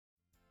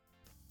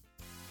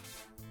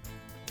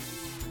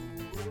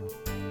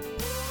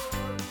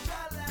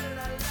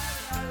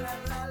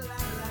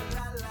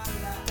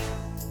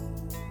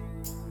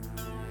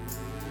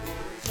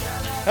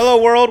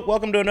Hello, world.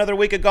 Welcome to another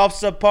week of Golf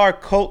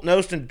Subpar. Colt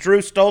Knost and Drew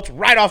Stoltz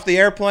right off the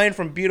airplane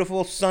from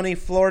beautiful, sunny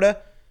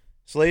Florida.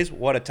 Sleaze,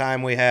 what a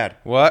time we had.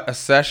 What a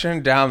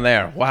session down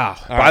there. Wow.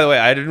 By the way,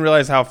 I didn't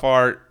realize how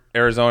far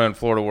Arizona and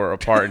Florida were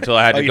apart until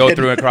I had to go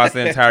through and across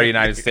the entire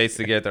United States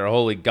to get there.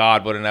 Holy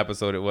God, what an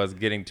episode it was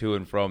getting to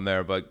and from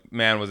there. But,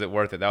 man, was it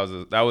worth it.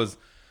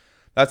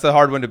 That's a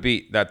hard one to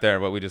beat,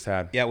 what we just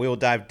had. Yeah, we will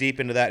dive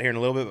deep into that here in a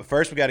little bit. But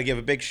first, we got to give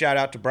a big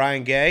shout-out to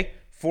Brian Gay,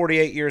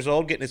 48 years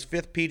old, getting his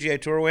 5th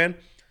PGA Tour win.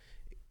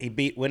 He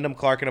beat Wyndham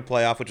Clark in a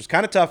playoff, which was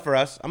kind of tough for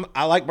us.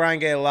 I like Brian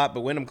Gay a lot, but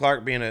Wyndham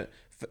Clark being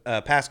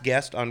a past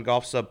guest on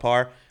Golf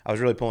Subpar, I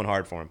was really pulling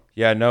hard for him.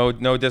 Yeah,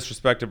 no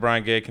disrespect to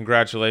Brian Gay.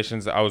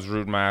 Congratulations. I was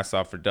rooting my ass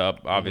off for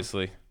Dub,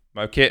 obviously.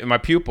 Mm-hmm. My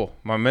pupil,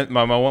 my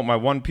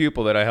one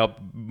pupil that I helped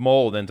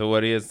mold into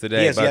what he is today.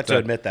 He has yet to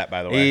admit that,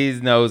 by the way.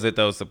 He knows it,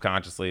 though,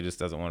 subconsciously. He just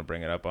doesn't want to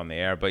bring it up on the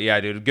air. But, yeah,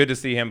 dude, good to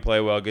see him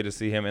play well. Good to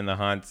see him in the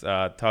hunt.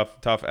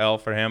 Tough L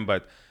for him,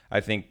 but I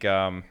think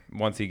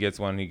once he gets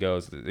one, he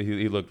goes.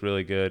 He looked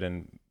really good,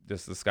 and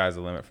just the sky's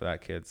the limit for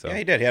that kid. So yeah,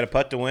 he did. He had a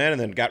putt to win, and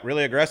then got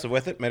really aggressive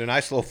with it. Made a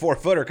nice little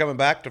 4-footer coming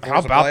back to force How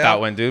about a that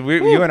one, dude?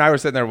 You and I were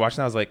sitting there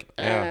watching. I was like,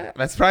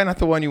 that's probably not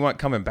the one you want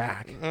coming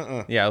back.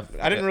 Yeah,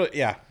 I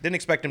didn't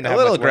expect him to a have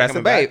little much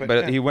aggressive, back,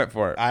 but he went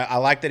for it. I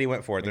like that he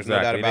went for it. There's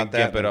no doubt about that.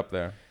 He didn't gimp it up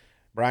there.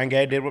 Brian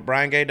Gay did what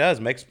Brian Gay does,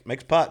 makes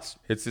putts.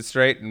 Hits it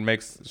straight and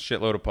makes a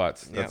shitload of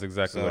putts. That's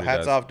exactly what he does. So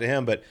hats off to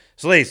him. But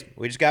Sleaze,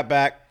 we just got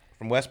back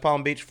from West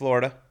Palm Beach,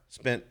 Florida.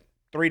 Spent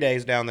 3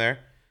 days down there.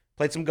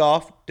 Played some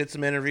golf, did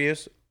some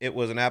interviews. It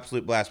was an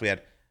absolute blast. We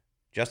had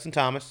Justin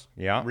Thomas,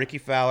 Ricky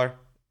Fowler,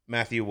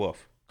 Matthew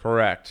Wolff.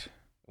 Correct.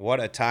 What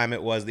a time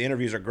it was. The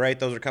interviews are great.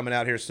 Those are coming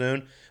out here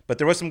soon. But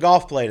there was some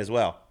golf played as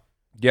well.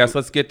 Yes,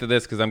 let's get to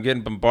this because I'm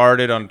getting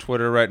bombarded on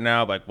Twitter right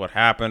now, like what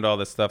happened, all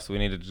this stuff. So we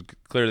need to just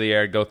clear the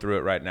air, go through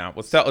it right now.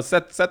 Let's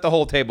set the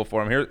whole table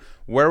for him here.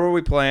 Where were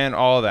we playing?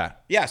 All of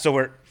that. Yeah, so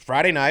we're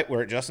Friday night.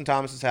 We're at Justin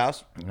Thomas's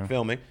house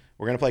filming.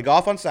 We're going to play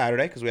golf on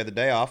Saturday because we had the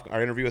day off.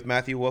 Our interview with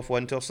Matthew Wolff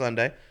wasn't until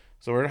Sunday.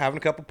 So we're having a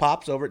couple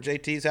pops over at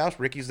JT's house.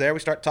 Ricky's there. We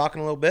start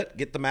talking a little bit,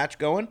 get the match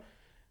going.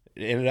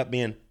 It ended up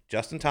being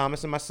Justin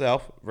Thomas and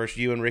myself versus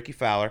you and Ricky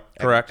Fowler.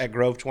 Correct. At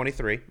Grove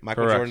 23,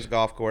 Michael Jordan's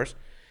golf course.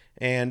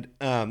 And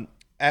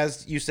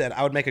as you said,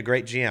 I would make a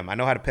great GM. I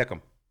know how to pick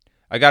them.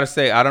 I got to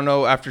say, I don't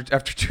know, after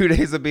 2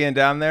 days of being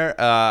down there,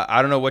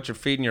 I don't know what you're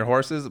feeding your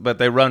horses, but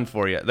they run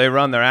for you. They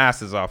run their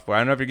asses off for you. I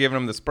don't know if you're giving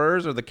them the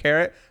spurs or the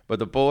carrot, but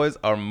the boys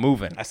are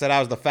moving. I said I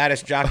was the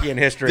fattest jockey in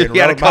history and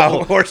rode my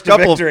horse to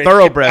couple victory.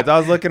 Thoroughbreds. I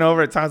was looking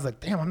over at times like,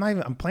 damn,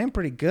 I'm playing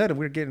pretty good. And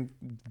we were getting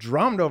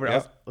drummed over.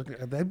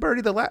 Yep. They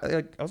birdied the last.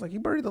 I was like,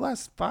 you birdied the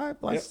last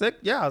 6?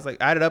 Yeah, I was like,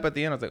 added up at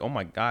the end. I was like, oh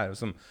my God, it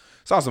was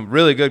saw some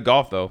really good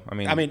golf, though.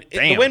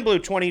 The wind blew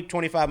 20,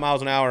 25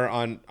 miles an hour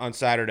on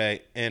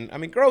Saturday.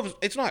 And, Grove,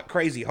 it's not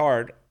crazy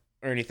hard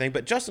or anything,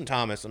 but Justin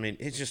Thomas,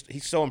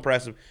 he's so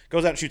impressive.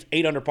 Goes out and shoots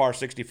 8 under par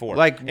 64.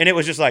 And it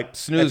was just like,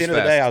 snooze at the end fest.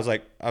 of the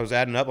day, I was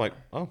adding up like,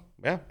 oh,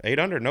 yeah, 8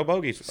 under, no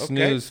bogeys. Okay.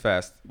 Snooze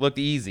fest. Looked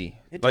easy.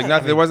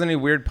 Nothing. There wasn't any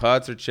weird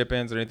putts or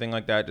chip-ins or anything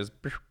like that. Just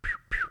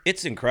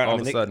it's incredible.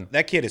 All of a sudden.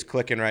 That kid is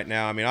clicking right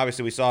now.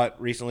 Obviously we saw it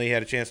recently. He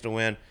had a chance to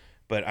win.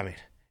 But,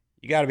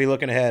 you got to be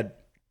looking ahead.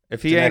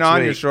 If he ain't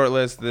on your short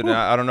list, then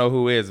I don't know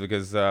who is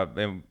because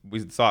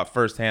we saw it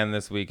firsthand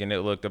this week, and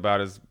it looked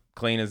about as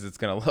clean as it's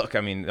going to look.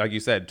 Like you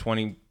said,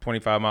 20,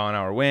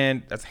 25-mile-an-hour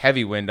wind. That's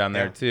heavy wind down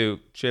there,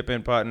 too.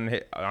 Chip-in, putting,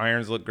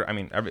 irons look great.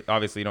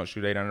 Obviously you don't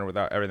shoot 8 under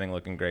without everything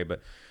looking great,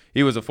 but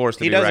he was a force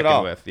to be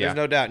reckoned with. Yeah. There's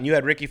no doubt. And you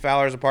had Ricky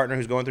Fowler as a partner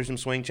who's going through some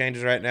swing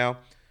changes right now.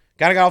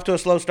 Kind of got off to a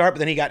slow start, but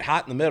then he got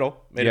hot in the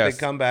middle, made a big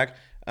comeback.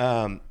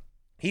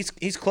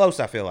 He's close,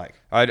 I feel like.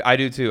 I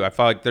do, too. I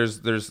felt like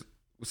there's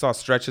we saw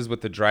stretches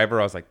with the driver.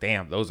 I was like,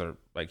 damn, those are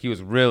he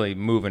was really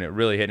moving it,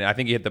 really hitting it. I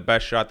think he hit the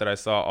best shot that I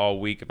saw all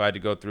week. If I had to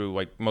go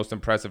through most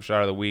impressive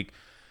shot of the week,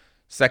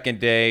 second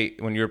day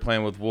when you were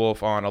playing with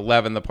Wolff on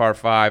 11, the par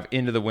 5,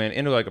 into the wind,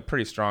 into a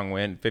pretty strong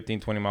wind,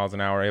 15, 20 miles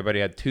an hour. Everybody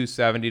had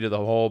 270 to the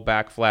hole,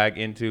 back flag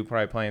into,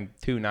 probably playing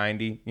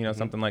 290,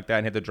 something like that,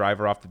 and hit the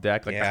driver off the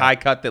deck. The high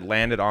cut that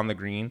landed on the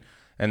green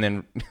and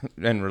then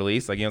and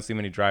released. You don't see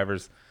many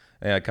drivers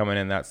coming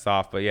in that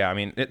soft. But yeah,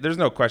 there's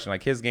no question.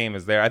 His game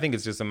is there. I think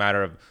it's just a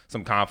matter of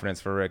some confidence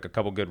for Rick. A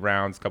couple good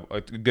rounds, a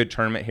good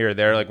tournament here or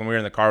there. When we were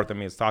in the car with him,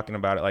 he was talking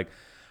about it.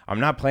 I'm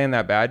not playing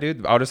that bad,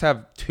 dude. I'll just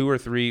have 2 or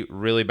 3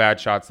 really bad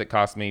shots that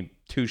cost me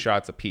 2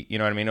 shots a piece. You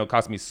know what I mean? It'll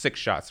cost me 6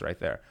 shots right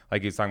there.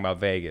 He was talking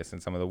about Vegas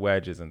and some of the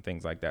wedges and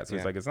things like that. So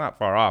he's like, it's not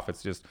far off.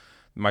 It's just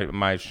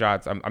my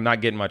shots. I'm not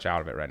getting much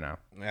out of it right now.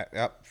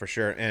 Yeah, for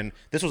sure. And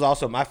this was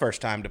also my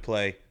first time to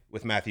play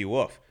with Matthew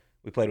Wolff.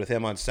 We played with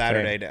him on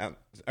Sunday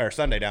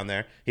down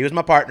there. He was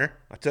my partner.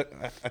 I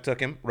took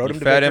him, rode him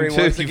to victory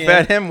once again. You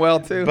fed him well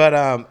too.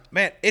 But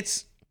man,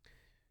 it's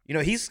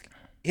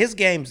his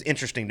game's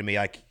interesting to me.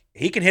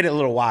 He can hit it a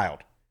little wild,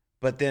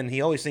 but then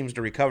he always seems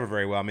to recover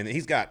very well.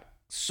 He's got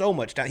so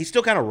much time. He's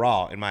still kind of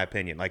raw, in my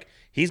opinion.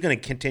 He's going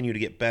to continue to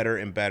get better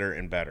and better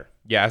and better.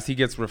 Yeah, as he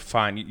gets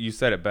refined. You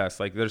said it best.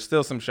 There's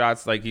still some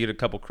shots. He hit a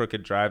couple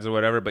crooked drives or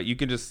whatever, but you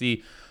can just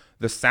see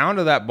the sound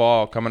of that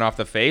ball coming off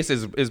the face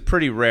is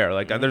pretty rare.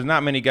 Like there's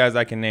not many guys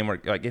I can name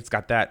where like it's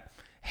got that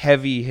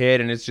heavy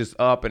hit and it's just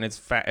up and it's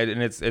fat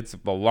and it's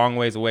a long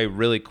ways away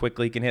really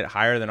quickly. Can hit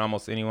higher than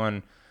almost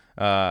anyone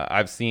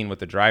I've seen with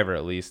the driver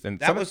at least. And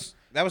that was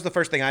the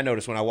first thing I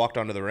noticed when I walked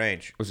onto the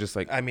range. It was just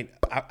like, I mean,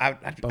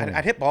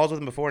 I'd hit balls with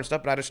him before and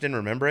stuff, but I just didn't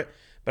remember it.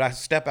 But I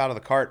step out of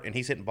the cart and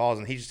he's hitting balls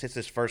and he just hits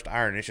his first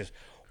iron and it's just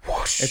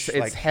whoosh. It's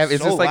like, heavy.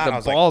 It's so just like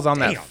loud. the ball's on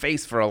Damn. that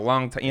face for a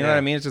long time. You know what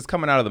I mean? It's just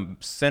coming out of the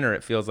center.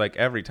 It feels like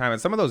every time. And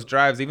some of those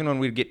drives, even when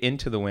we'd get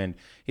into the wind,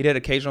 he'd hit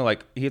occasional,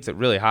 like he hits it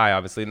really high,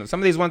 obviously. And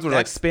some of these ones were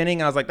like spinning,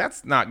 and I was like,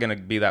 that's not gonna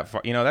be that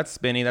far. You know, that's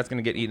spinny. That's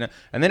gonna get eaten.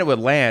 And then it would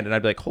land, and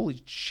I'd be like,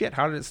 holy shit!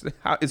 How did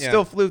it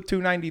still flew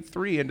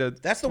 293 into?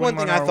 That's the one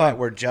thing I thought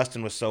where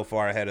Justin was so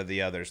far ahead of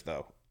the others,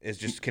 though. Is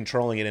just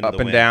controlling it into up the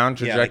and wind. down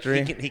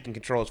trajectory. Yeah, like he can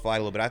control his flight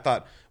a little bit. I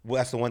thought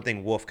that's the one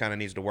thing Wolf kind of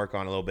needs to work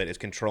on a little bit is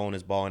controlling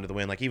his ball into the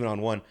wind. Like even on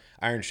one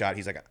iron shot,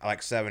 he's like, I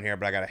like 7 here,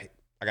 but I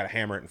gotta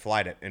hammer it and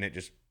flight it, and it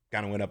just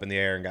kind of went up in the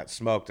air and got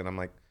smoked. And I'm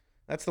like,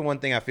 that's the one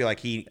thing I feel like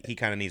he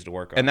kind of needs to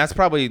work on. And that's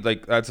probably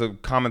like that's a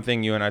common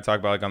thing you and I talk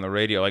about like on the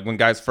radio. Like when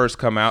guys first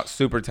come out,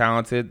 super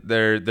talented,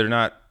 they're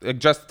not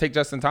just take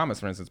Justin Thomas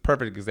for instance,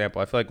 perfect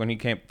example. I feel like when he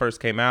first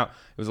came out,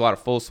 it was a lot of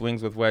full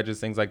swings with wedges,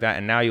 things like that.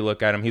 And now you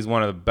look at him, he's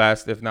one of the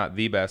best, if not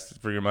the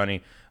best, for your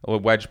money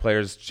with wedge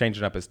players,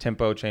 changing up his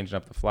tempo, changing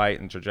up the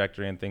flight and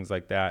trajectory and things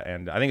like that.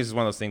 And I think it's just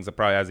one of those things that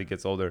probably as he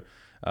gets older,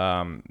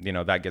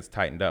 that gets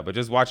tightened up. But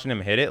just watching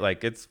him hit it,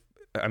 like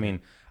I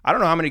mean, I don't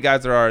know how many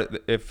guys there are.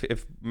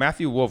 If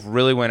Matthew Wolff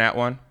really went at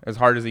one as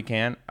hard as he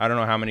can, I don't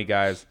know how many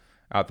guys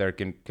out there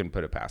can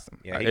put it past him.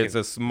 Yeah, it's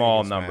a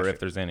small number if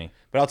there's any.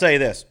 But I'll tell you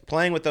this: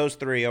 playing with those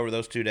 3 over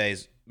those 2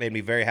 days made me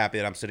very happy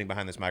that I'm sitting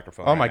behind this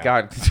microphone. Oh my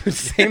God,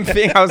 same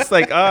thing. I was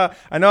like,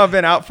 I know I've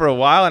been out for a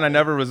while and I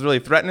never was really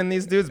threatening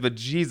these dudes, but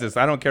Jesus,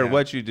 I don't care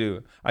what you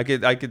do. I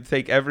could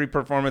take every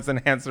performance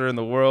enhancer in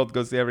the world,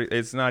 go see every.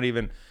 It's not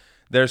even.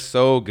 They're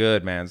so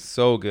good, man.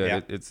 So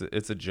good. Yeah.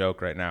 It's a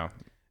joke right now.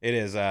 It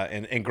is,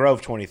 and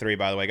Grove 23,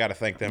 by the way, got to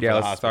thank them for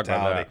the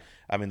hospitality.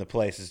 I mean, the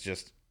place is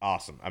just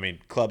awesome. I mean,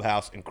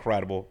 clubhouse,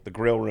 incredible. The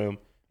grill room,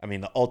 I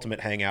mean, the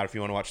ultimate hangout if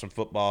you want to watch some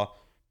football,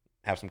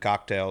 have some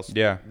cocktails.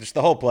 Yeah. Just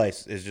the whole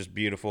place is just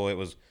beautiful.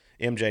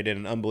 MJ did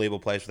an unbelievable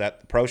place for that.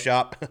 The pro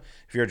shop,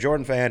 if you're a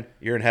Jordan fan,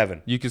 you're in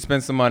heaven. You can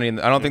spend some money.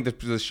 I don't think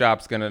the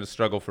shop's going to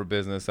struggle for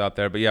business out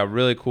there. But, yeah,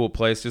 really cool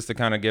place just to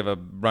kind of give a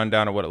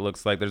rundown of what it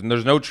looks like. There's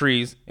no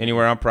trees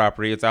anywhere on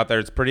property. It's out there.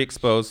 It's pretty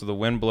exposed, so the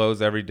wind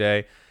blows every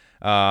day.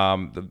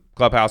 The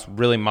clubhouse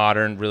really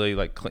modern, really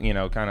like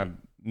kind of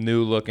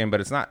new looking, but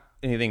it's not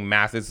anything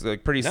massive. It's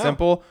like pretty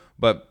simple,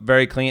 but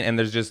very clean. And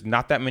there's just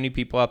not that many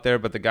people out there.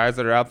 But the guys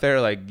that are out there,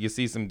 like you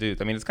see some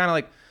dudes. I mean, it's kind of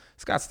like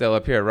Scottsdale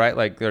up here, right?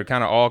 Like they're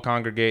kind of all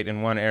congregate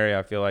in one area.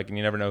 I feel like, and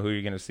you never know who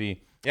you're going to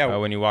see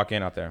when you walk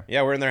in out there.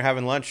 Yeah, we're in there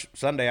having lunch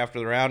Sunday after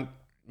the round.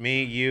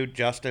 Me, you,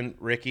 Justin,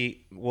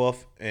 Ricky,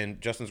 Wolf,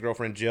 and Justin's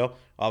girlfriend Jill.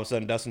 All of a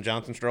sudden, Dustin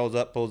Johnson strolls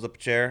up, pulls up a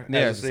chair.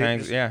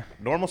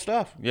 Normal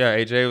stuff. Yeah,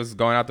 AJ was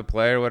going out to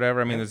play or whatever.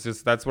 I mean, it's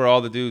just that's where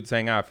all the dudes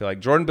hang out. I feel like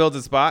Jordan builds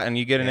a spot, and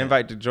you get an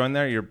invite to join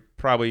there, you're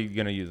probably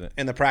gonna use it.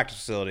 And the practice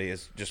facility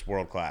is just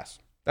world class.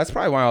 That's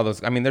probably why all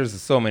those. I mean,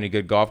 there's so many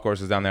good golf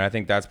courses down there. I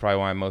think that's probably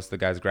why most of the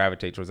guys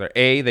gravitate towards there.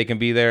 They can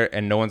be there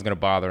and no one's gonna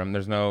bother them.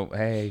 There's no,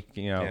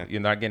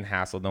 you're not getting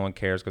hassled. No one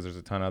cares because there's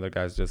a ton of other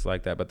guys just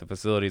like that. But the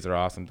facilities are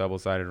awesome.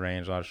 Double-sided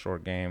range, a lot of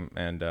short game,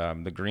 and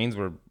the greens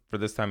were for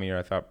this time of year.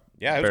 I thought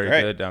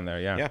very good down there.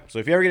 Yeah. So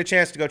if you ever get a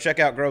chance to go check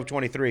out Grove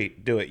 23,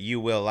 do it.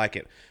 You will like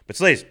it. But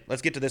Sleaze,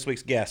 let's get to this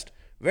week's guest.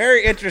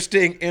 Very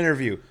interesting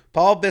interview.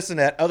 Paul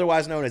Bissonnette,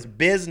 otherwise known as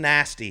Biz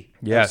Nasty,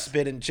 of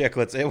Spittin'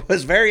 Chicklets. It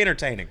was very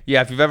entertaining.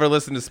 Yeah, if you've ever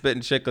listened to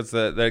Spittin'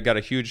 Chicklets, they got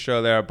a huge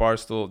show there at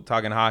Barstool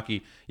talking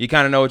hockey. You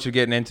kind of know what you're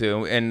getting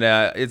into, and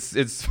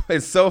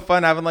it's so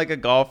fun having like a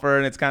golfer,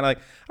 and it's kind of like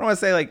I don't want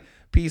to say like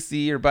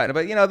PC or button,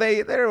 but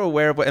they're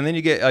aware of what. And then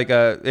you get like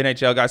a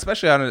NHL guy,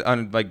 especially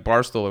on like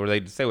Barstool, where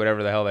they say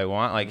whatever the hell they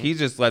want. Like he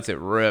just lets it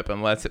rip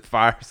and lets it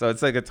fire. So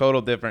it's like a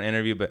total different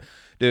interview, but.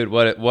 Dude,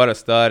 what a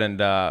stud,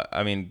 and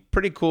I mean,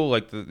 pretty cool.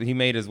 Like he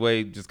made his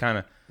way, just kind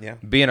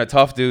of being a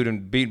tough dude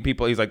and beating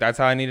people. He's like, that's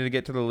how I needed to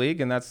get to the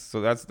league, and that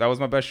was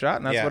my best shot,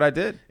 and that's what I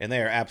did. And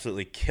they are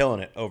absolutely killing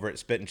it over at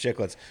Spittin'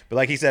 Chicklets. But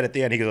like he said at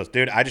the end, he goes,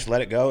 "Dude, I just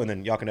let it go, and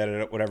then y'all can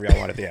edit it whatever y'all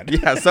want at the end."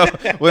 Yeah. So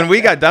when we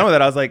got done with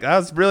it, I was like, that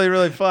was really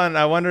really fun.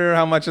 I wonder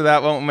how much of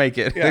that won't make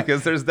it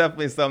because there's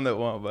definitely some that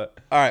won't. But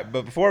all right,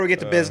 but before we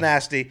get to Biz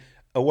Nasty.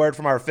 A word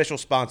from our official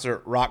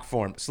sponsor,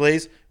 Rockform.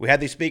 Sleaze, we had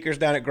these speakers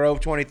down at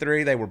Grove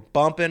 23. They were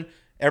bumping.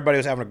 Everybody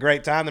was having a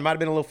great time. There might have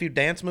been a few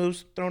dance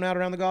moves thrown out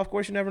around the golf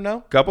course. You never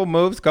know. Couple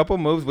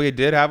moves. We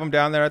did have them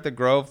down there at the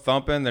Grove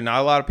thumping. There's not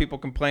a lot of people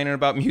complaining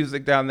about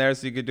music down there,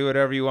 so you could do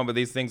whatever you want. But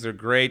these things are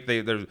great.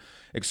 They're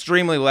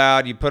extremely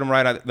loud. You put them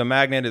right out. The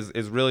magnet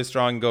is really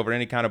strong. You can go over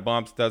any kind of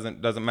bumps.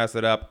 Doesn't mess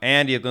it up.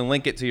 And you can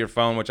link it to your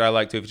phone, which I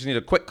like to. If you just need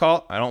a quick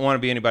call, I don't want to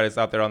be anybody that's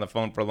out there on the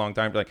phone for a long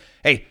time. Be like,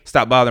 hey,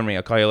 stop bothering me.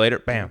 I'll call you later.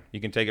 Bam.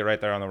 You can take it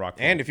right there on the Rockform.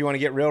 And if you want to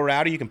get real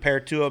rowdy, you can pair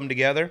 2 of them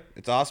together.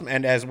 It's awesome.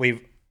 And as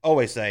we've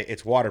always say,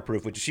 it's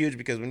waterproof, which is huge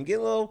because when you get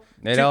a little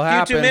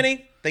too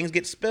many, things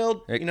get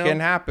spilled. It can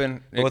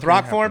happen. But with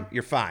Rockform,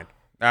 you're fine.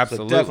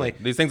 Absolutely. So definitely.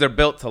 These things are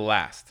built to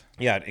last.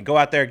 Yeah, and go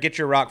out there, get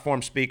your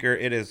Rockform speaker.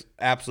 It is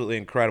absolutely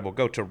incredible.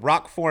 Go to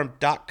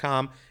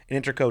rockform.com and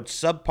enter code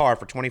SUBPAR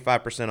for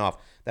 25% off.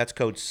 That's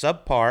code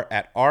SUBPAR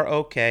at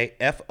ROKFORM.com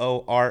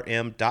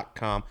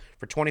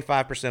for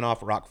 25% off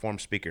Rockform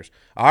speakers.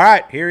 All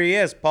right, here he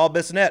is, Paul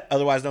Bissonnette,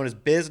 otherwise known as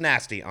Biz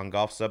Nasty on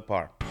Golf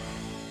Subpar.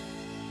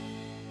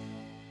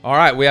 All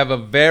right, we have a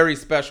very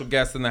special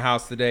guest in the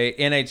house today,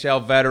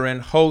 NHL veteran,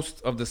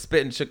 host of the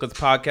Spittin' Chicklets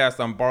podcast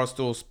on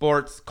Barstool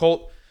Sports.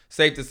 Colt,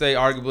 safe to say,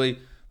 arguably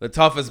the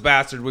toughest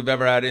bastard we've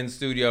ever had in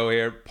studio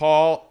here.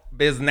 Paul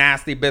Biz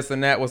Nasty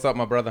Bissonnette, what's up,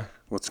 my brother?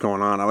 What's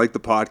going on? I like the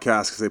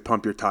podcast because they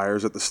pump your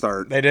tires at the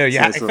start. They do,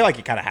 yeah. I feel like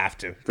you kind of have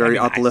to. Very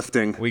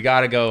uplifting. We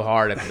got to go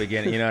hard at the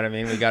beginning. You know what I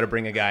mean? We got to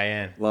bring a guy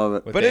in. Love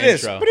it. But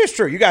it's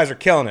true. You guys are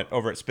killing it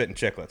over at Spittin'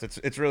 Chicklets.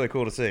 It's really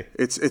cool to see.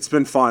 It's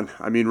been fun.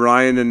 I mean,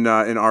 Ryan and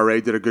RA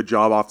did a good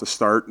job off the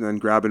start, and then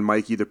grabbing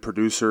Mikey, the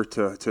producer,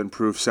 to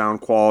improve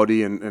sound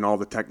quality and all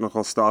the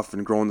technical stuff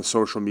and growing the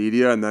social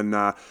media. And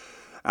then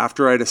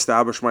after I'd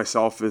established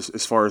myself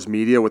as far as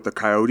media with the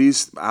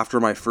Coyotes, after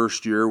my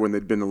first year when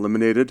they'd been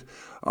eliminated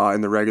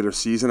in the regular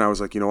season, I was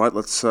like, you know what,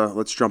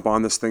 let's jump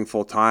on this thing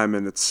full time,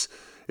 and it's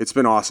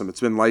been awesome. It's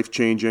been life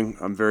changing.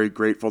 I'm very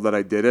grateful that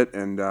I did it,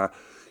 and I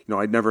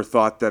never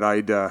thought that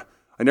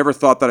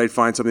I'd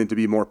find something to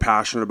be more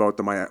passionate about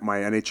than my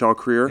NHL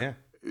career. Yeah.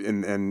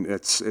 And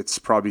it's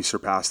probably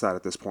surpassed that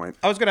at this point.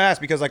 I was going to ask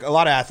because like a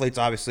lot of athletes,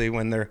 obviously,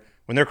 when their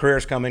career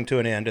is coming to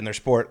an end in their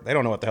sport, they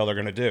don't know what the hell they're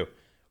going to do.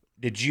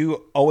 Did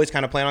you always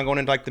kind of plan on going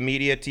into like the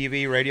media,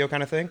 TV, radio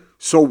kind of thing?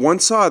 So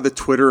once the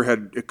Twitter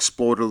had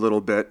exploded a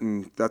little bit,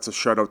 and that's a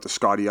shout out to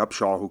Scotty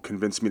Upshaw who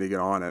convinced me to get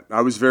on it.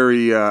 I was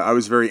very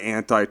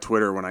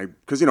anti-Twitter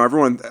because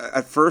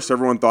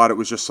everyone thought it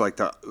was just like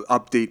to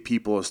update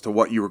people as to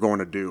what you were going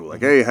to do,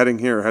 like hey, heading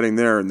here, heading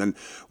there, and then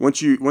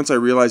once I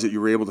realized that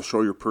you were able to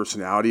show your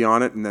personality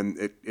on it, and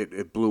then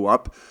it blew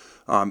up.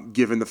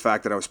 Given the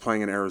fact that I was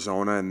playing in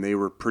Arizona and they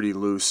were pretty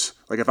loose.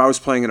 Like if I was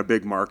playing in a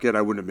big market,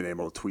 I wouldn't have been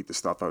able to tweet the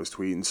stuff I was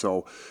tweeting.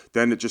 So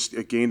then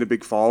it gained a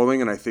big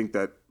following, and I think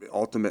that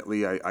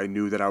ultimately I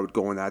knew that I would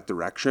go in that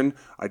direction.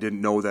 I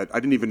didn't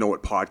even know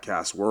what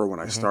podcasts were when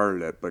I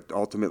started it, but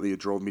ultimately it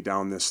drove me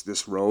down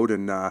this road,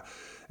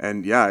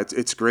 and yeah,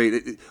 it's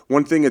great.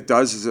 One thing it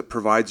does is it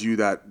provides you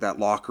that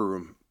locker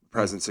room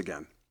presence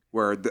again.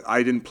 Where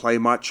I didn't play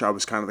much. I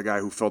was kind of the guy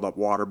who filled up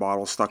water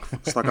bottles, stuck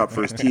up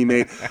for his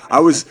teammate.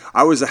 I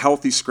was a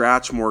healthy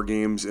scratch more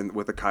games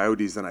with the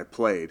Coyotes than I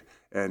played.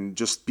 And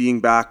just being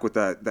back with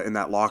that in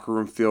that locker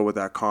room feel with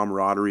that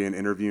camaraderie and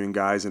interviewing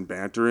guys and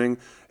bantering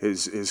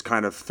is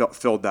kind of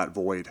filled that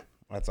void.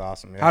 That's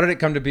awesome. Yeah. How did it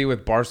come to be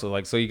with Barstool?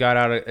 Like, so you got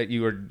out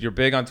you're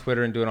big on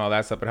Twitter and doing all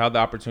that stuff, but how'd the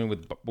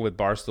opportunity with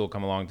Barstool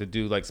come along to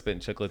do like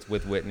Spittin' Chicklets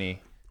with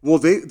Whitney? Well,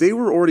 they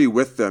were already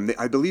with them.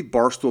 I believe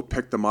Barstool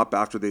picked them up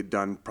after they'd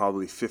done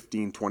probably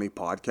 15, 20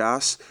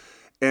 podcasts.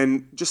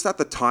 And just at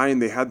the time,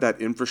 they had that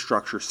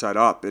infrastructure set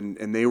up,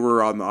 and they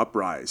were on the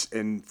uprise.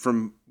 And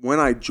from when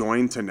I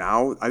joined to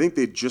now, I think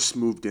they just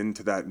moved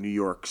into that New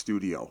York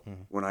studio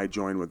when I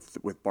joined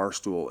with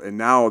Barstool. And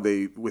now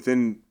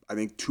within, I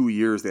think, 2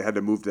 years, they had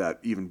to move to that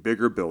even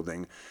bigger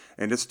building,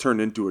 and it's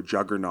turned into a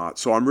juggernaut.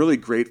 So I'm really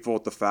grateful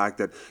at the fact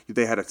that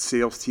they had a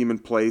sales team in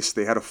place.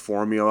 They had a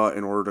formula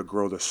in order to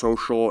grow the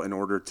social, in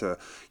order to,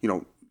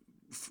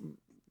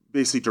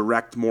 basically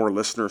direct more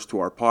listeners to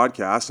our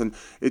podcast, and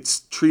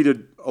it's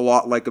treated a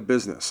lot like a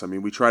business. I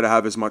mean, we try to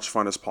have as much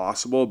fun as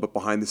possible, but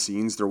behind the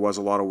scenes, there was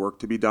a lot of work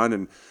to be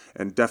done,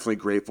 and definitely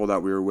grateful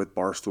that we were with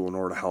Barstool in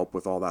order to help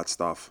with all that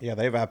stuff. Yeah,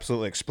 they've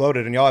absolutely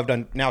exploded, and y'all have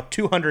done now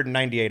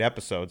 298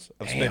 episodes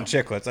of Spittin'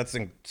 Chicklets. That's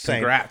insane.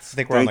 Congrats. I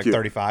think we're on like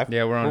 35.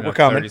 Yeah, we're on we're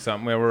coming. 30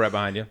 something. We're right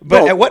behind you.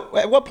 But at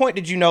what point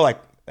did you know,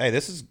 like, hey,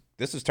 this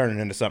is turning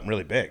into something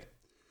really big?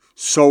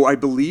 So I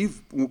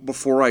believe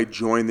before I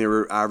joined, they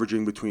were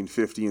averaging between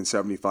 50 and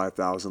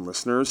 75,000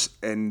 listeners,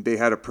 and they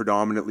had a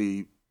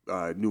predominantly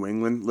New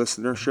England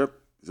listenership.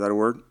 Is that a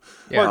word?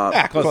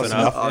 Yeah, close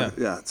enough.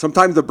 Yeah.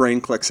 Sometimes the brain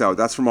clicks out.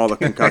 That's from all the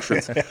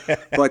concussions.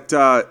 But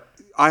I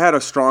had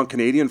a strong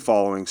Canadian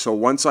following. So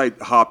once I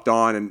hopped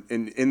on,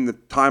 and in the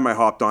time I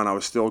hopped on, I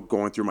was still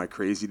going through my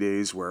crazy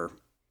days where,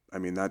 I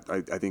mean, that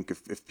I think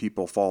if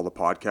people follow the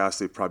podcast,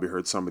 they've probably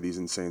heard some of these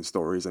insane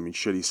stories. I mean,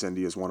 Shitty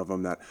Cindy is one of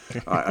them that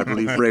I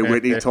believe Ray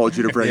Whitney told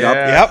you to bring up.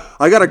 Yep.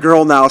 I got a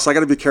girl now, so I got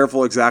to be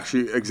careful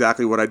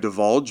exactly what I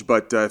divulge.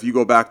 But if you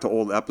go back to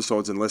old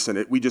episodes and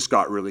listen, we just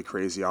got really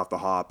crazy off the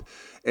hop.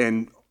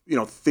 And,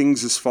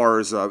 things as far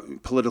as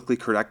politically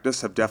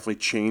correctness have definitely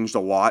changed a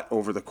lot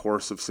over the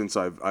course of since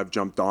I've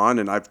jumped on,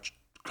 and I've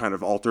kind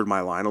of altered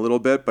my line a little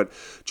bit. But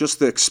just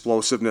the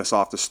explosiveness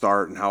off the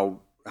start and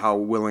how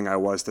willing I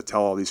was to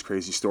tell all these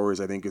crazy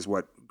stories, I think is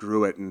what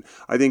grew it. And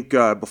I think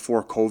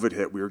before COVID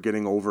hit, we were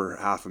getting over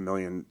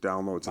 500,000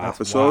 downloads an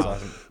episode. Wow.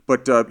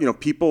 But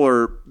people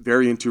are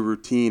very into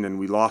routine, and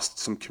we lost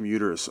some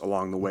commuters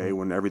along the way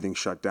when everything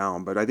shut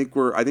down. But I think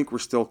we're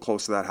still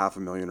close to that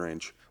 500,000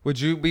 range. Would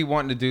you be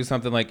wanting to do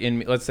something like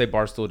let's say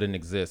Barstool didn't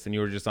exist and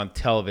you were just on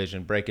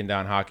television breaking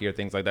down hockey or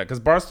things like that? Because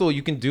Barstool,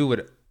 you can do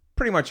what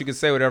pretty much you can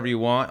say whatever you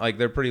want. Like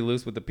they're pretty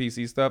loose with the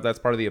PC stuff. That's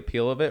part of the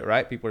appeal of it,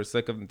 right? People are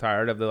sick of and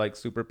tired of the like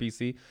super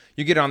PC.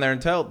 You get on there and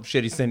tell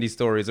shitty Cindy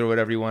stories or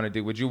whatever you want to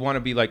do. Would you want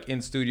to be like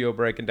in studio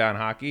breaking down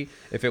hockey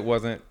if it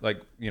wasn't like,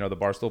 the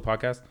Barstool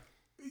podcast?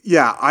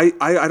 Yeah,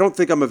 I don't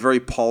think I'm a very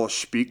polished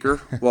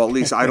speaker. Well, at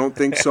least I don't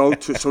think so.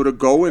 To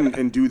go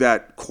and do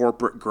that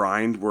corporate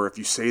grind where if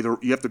you say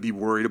you have to be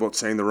worried about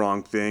saying the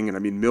wrong thing. And I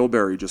mean,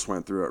 Milbury just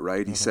went through it,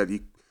 right? He said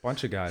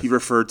bunch of guys. He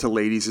referred to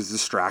ladies as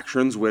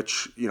distractions,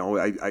 which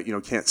I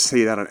can't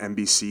say that on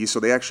NBC. So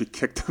they actually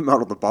kicked him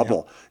out of the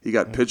bubble. Yeah. He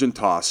got pigeon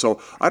tossed. So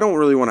I don't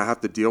really want to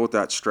have to deal with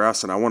that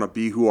stress, and I want to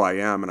be who I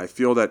am. And I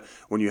feel that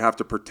when you have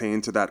to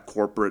pertain to that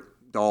corporate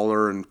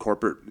dollar and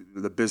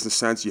the business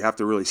sense, you have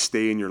to really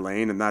stay in your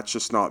lane, and that's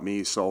just not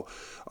me. So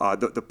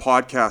the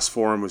podcast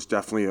forum was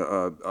definitely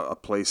a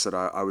place that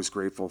I was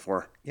grateful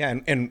for. Yeah,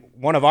 and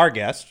one of our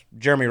guests,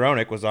 Jeremy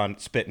Roenick, was on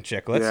Spit and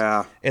Chicklets.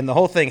 Yeah. And the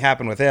whole thing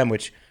happened with him,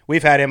 which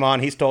we've had him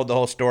on. He's told the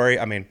whole story.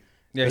 I mean,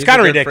 yeah, it's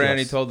kind of ridiculous. Friend.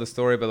 He told the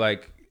story, but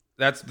like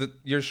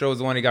your show is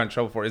the one he got in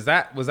trouble for. Was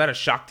that a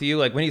shock to you?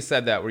 Like when he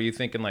said that, were you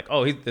thinking like,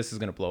 oh, this is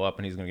going to blow up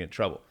and he's going to get in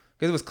trouble?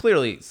 Because it was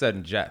clearly said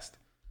in jest.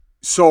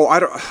 So I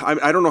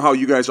don't know how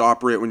you guys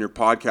operate when you're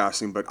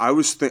podcasting, but I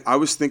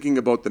was thinking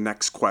about the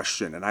next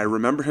question, and I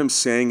remember him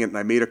saying it, and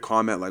I made a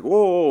comment like,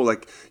 "Whoa,"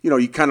 like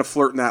you kind of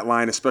flirt in that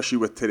line, especially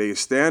with today's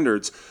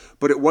standards.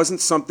 But it wasn't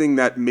something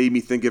that made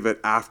me think of it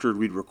after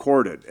we'd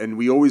recorded, and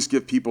we always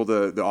give people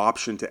the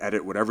option to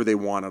edit whatever they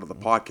want out of the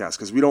podcast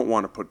because we don't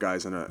want to put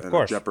guys in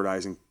a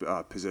jeopardizing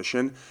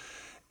position,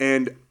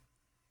 and.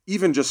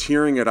 Even just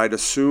hearing it, I'd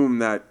assume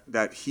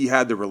that he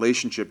had the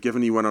relationship,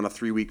 given he went on a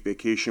 3-week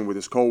vacation with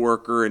his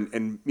coworker,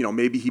 and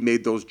maybe he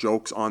made those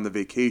jokes on the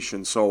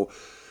vacation. So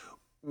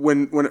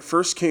when it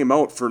first came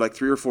out for like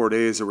 3 or 4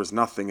 days, there was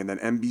nothing, and then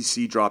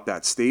NBC dropped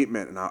that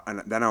statement,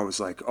 and then I was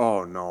like,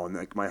 oh no, and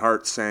like my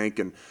heart sank,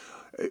 and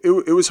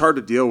it was hard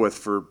to deal with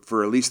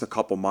for at least a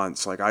couple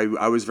months. Like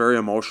I was very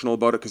emotional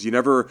about it because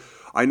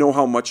I know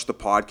how much the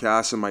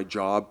podcast and my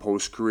job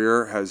post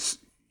career has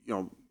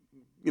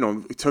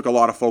it took a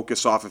lot of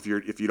focus off if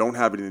you don't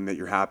have anything that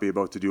you're happy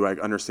about to do. I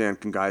understand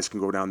guys can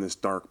go down this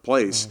dark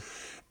place,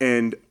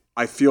 and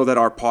I feel that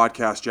our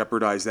podcast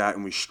jeopardized that,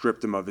 and we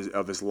stripped him of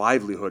his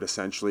livelihood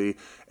essentially.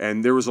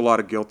 And there was a lot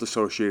of guilt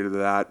associated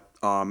with that.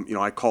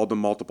 I called him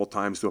multiple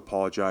times to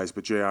apologize,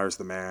 but JR is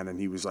the man, and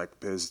he was like,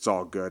 "It's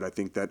all good." I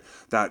think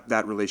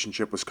that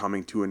relationship was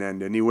coming to an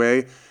end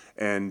anyway.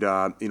 And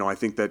I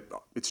think that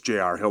it's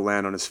JR. He'll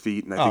land on his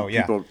feet, and I think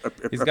people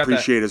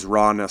appreciate his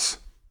rawness.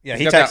 Yeah,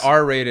 he's got that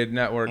R-rated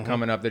network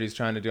coming up that he's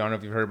trying to do. I don't know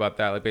if you've heard about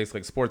that. Like basically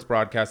like sports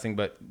broadcasting,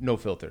 but no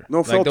filter.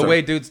 No filter. Like the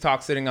way dudes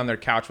talk sitting on their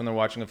couch when they're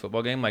watching a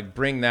football game. Like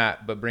bring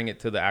that, but bring it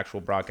to the actual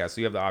broadcast.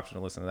 So you have the option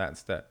to listen to that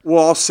instead.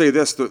 Well, I'll say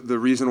this: the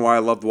reason why I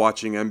loved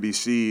watching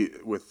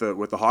NBC with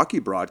the hockey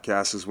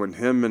broadcast is when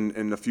him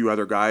and a few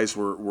other guys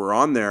were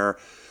on there.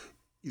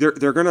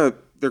 They're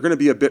gonna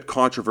be a bit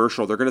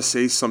controversial. They're gonna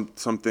say some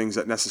things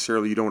that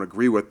necessarily you don't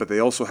agree with, but they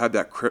also have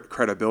that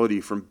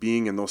credibility from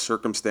being in those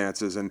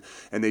circumstances, and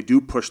they do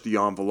push the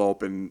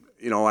envelope. And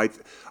I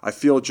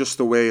feel just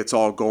the way it's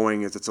all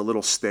going is it's a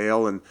little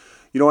stale. And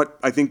you know what?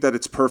 I think that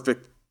it's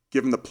perfect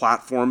given the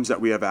platforms that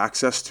we have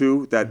access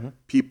to.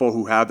 That people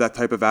who have that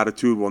type of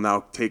attitude will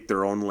now take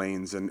their own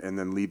lanes and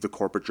then leave the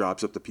corporate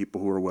jobs up to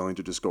people who are willing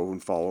to just go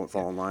and fall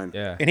in line.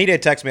 Yeah. And he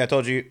did text me. I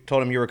told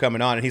him you were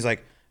coming on, and he's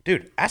like,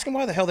 dude, ask him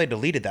why the hell they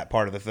deleted that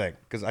part of the thing.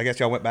 Because I guess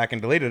y'all went back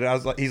and deleted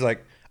it. He's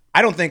like,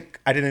 I don't think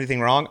I did anything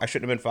wrong. I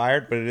shouldn't have been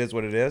fired, but it is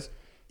what it is.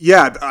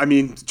 Yeah, I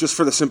mean, just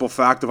for the simple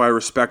fact of I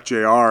respect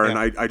JR, and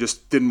I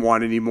just didn't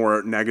want any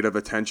more negative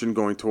attention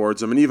going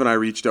towards him. And even I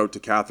reached out to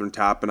Catherine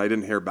Tapp, and I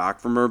didn't hear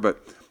back from her.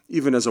 But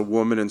even as a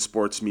woman in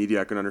sports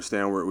media, I can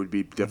understand where it would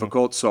be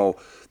difficult. So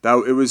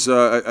it was,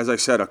 as I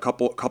said, a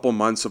couple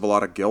months of a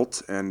lot of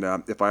guilt. And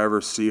if I ever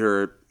see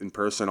her in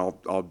person,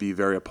 I'll be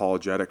very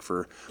apologetic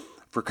for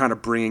kind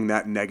of bringing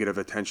that negative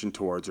attention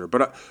towards her.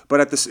 But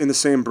in the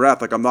same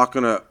breath, like I'm not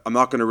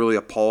gonna really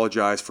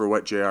apologize for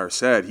what JR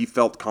said. He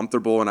felt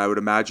comfortable, and I would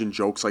imagine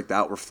jokes like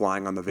that were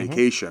flying on the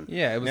vacation.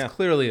 Yeah, it was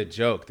clearly a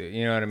joke, dude.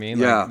 You know what I mean?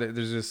 Yeah. Like,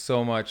 there's just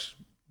so much.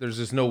 There's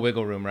just no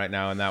wiggle room right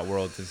now in that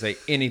world to say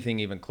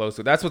anything even close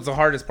to it. That's what's the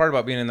hardest part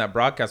about being in that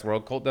broadcast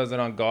world. Colt does it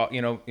on golf,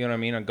 you know what I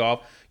mean? On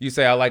golf, you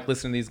say, I like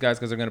listening to these guys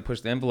because they're going to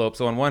push the envelope.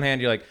 So on one hand,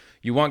 you're like,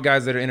 you want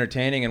guys that are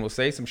entertaining and will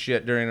say some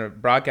shit during a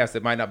broadcast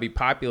that might not be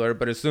popular,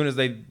 but as soon as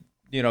they,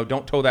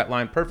 don't toe that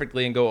line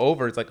perfectly and go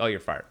over, it's like, oh, you're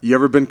fired. You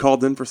ever been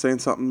called in for saying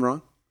something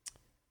wrong?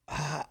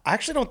 I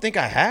actually don't think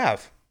I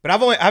have. But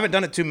I haven't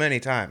done it too many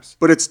times.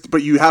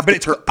 But you have to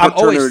turn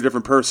into a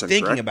different person.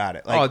 Thinking correct? about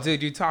it. Like,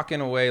 dude, you talk in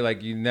a way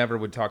like you never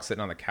would talk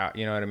sitting on the couch.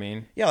 You know what I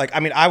mean? Yeah, like I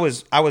mean, I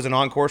was an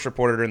on-course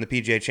reporter during the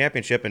PGA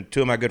Championship, and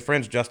two of my good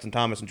friends, Justin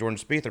Thomas and Jordan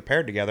Spieth, are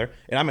paired together,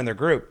 and I'm in their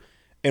group,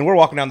 and we're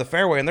walking down the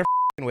fairway, and they're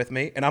with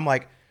me, and I'm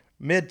like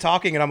mid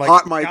talking, and I'm like,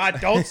 Hot mic.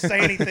 God, don't say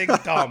anything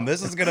dumb.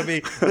 This is gonna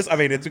be this. I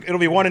mean, it'll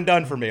be one and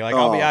done for me. Like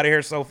I'll be out of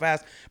here so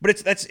fast. But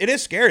it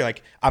is scary.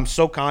 Like I'm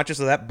so conscious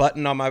of that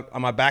button on my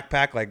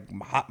backpack, like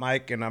hot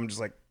mic, and I'm just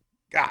like.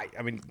 God,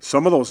 I mean,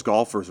 some of those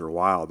golfers are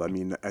wild. I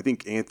mean, I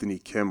think Anthony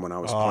Kim, when I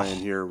was playing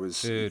here,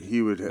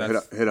 he would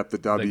hit up the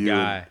W. The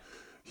guy.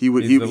 He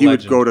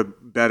would go to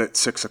bed at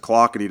 6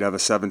 o'clock and he'd have a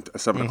 7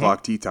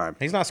 o'clock tee time.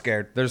 He's not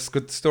scared. There's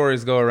good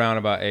stories go around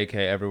about AK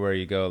everywhere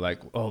you go. Like,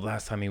 oh,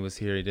 last time he was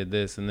here, he did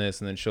this and this,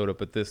 and then showed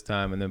up at this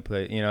time and then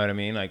played. You know what I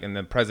mean? Like, and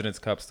then President's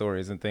Cup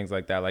stories and things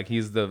like that. Like,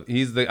 he's the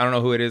I don't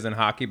know who it is in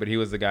hockey, but he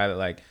was the guy that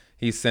like.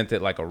 He sent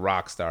it like a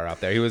rock star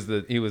out there. He was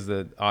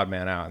the odd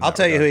man out. I'll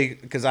tell you who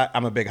because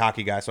I'm a big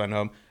hockey guy, so I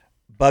know him.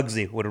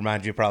 Bugsy would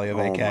remind you probably of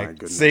AK. My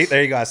goodness. See,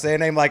 there you go. I say a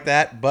name like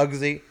that,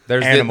 Bugsy.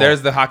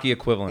 There's the hockey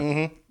equivalent.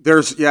 Mm-hmm.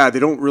 They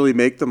don't really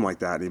make them like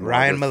that anymore.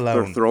 Ryan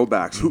Malone. They're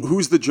throwbacks.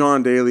 Who's the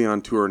John Daly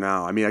on tour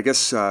now? I mean, I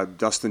guess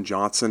Dustin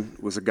Johnson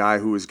was a guy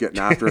who was getting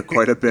after it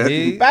quite a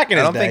bit. Back in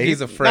his day. I don't think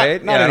he's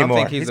afraid. Not anymore.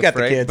 I don't think he's got the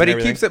afraid. kids But and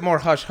he keeps it more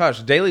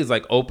hush-hush. Daly's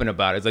like open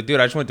about it. It's like,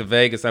 dude, I just went to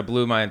Vegas. I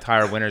blew my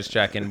entire winner's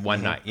check in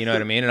one night. You know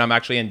what I mean? And I'm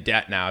actually in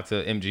debt now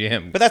to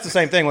MGM. But that's the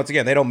same thing. Once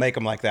again, they don't make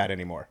them like that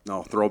anymore.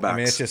 No, throwbacks. I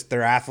mean, it's just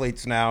they're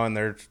athletes now, and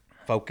they're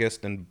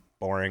focused and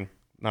boring.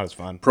 Not as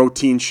fun.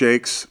 Protein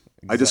shakes.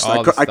 I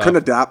couldn't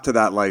adapt to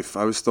that life.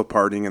 I was still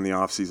partying in the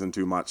off season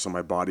too much, so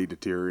my body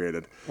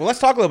deteriorated. Well, let's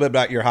talk a little bit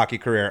about your hockey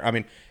career. I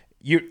mean,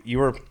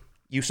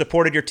 you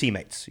supported your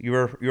teammates. You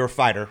were a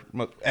fighter.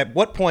 At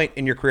what point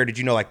in your career did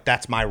you know like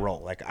that's my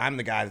role? Like I'm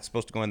the guy that's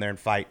supposed to go in there and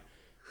fight.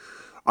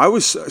 I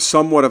was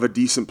somewhat of a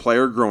decent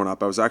player growing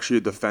up. I was actually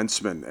a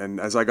defenseman, and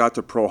as I got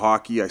to pro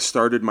hockey, I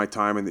started my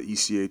time in the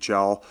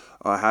ECHL.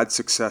 Had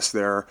success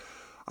there.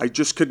 I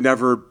just could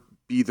never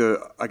be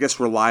the, I guess,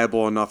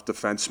 reliable enough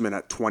defenseman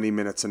at 20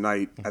 minutes a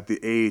night at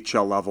the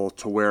AHL level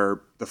to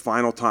where the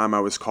final time I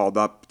was called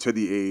up to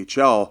the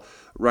AHL,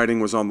 writing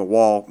was on the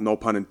wall, no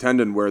pun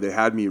intended, where they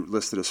had me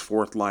listed as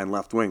fourth line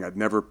left wing. I'd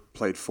never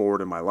played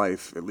forward in my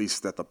life, at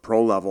least at the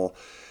pro level.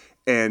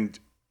 And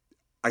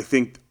I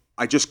think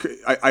I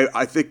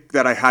think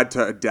that I had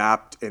to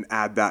adapt and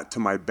add that to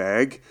my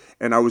bag.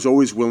 And I was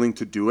always willing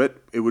to do it.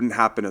 It wouldn't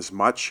happen as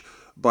much.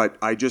 But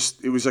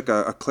it was like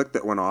a click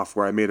that went off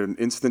where I made an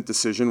instant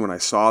decision when I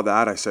saw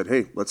that. I said,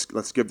 hey,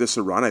 let's give this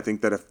a run. I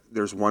think that if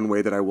there's one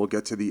way that I will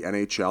get to the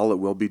NHL, it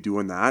will be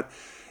doing that.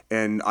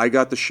 And I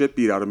got the shit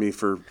beat out of me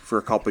for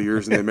a couple of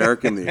years in the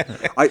American League.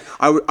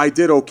 I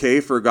did okay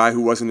for a guy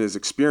who wasn't as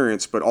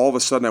experienced, but all of a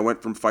sudden I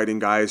went from fighting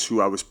guys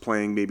who I was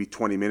playing maybe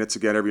 20 minutes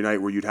again every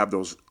night where you'd have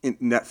those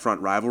net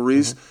front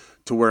rivalries. Mm-hmm.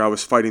 To where I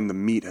was fighting the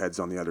meatheads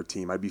on the other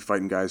team. I'd be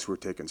fighting guys who were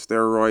taking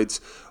steroids.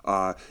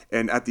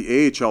 And at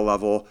the AHL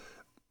level,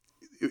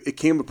 it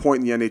came a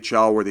point in the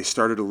NHL where they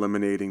started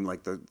eliminating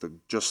like the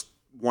just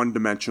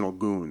one-dimensional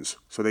goons.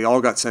 So they all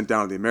got sent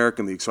down to the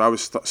American League. So I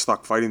was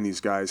stuck fighting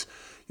these guys.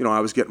 You know, I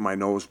was getting my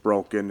nose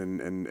broken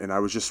and I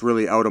was just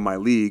really out of my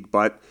league.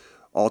 But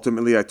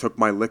ultimately, I took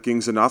my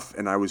lickings enough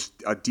and I was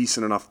a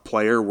decent enough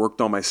player, worked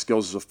on my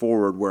skills as a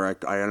forward where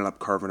I ended up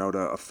carving out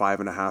a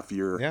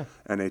 5.5-year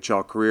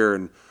NHL career.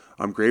 And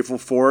I'm grateful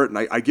for it, and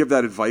I give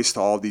that advice to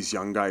all these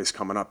young guys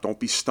coming up. Don't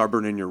be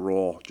stubborn in your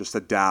role. Just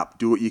adapt.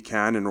 Do what you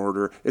can in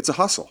order. It's a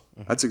hustle.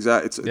 That's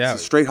exact. It's a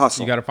straight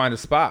hustle. You got to find a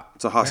spot.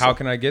 It's a hustle. How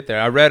can I get there?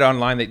 I read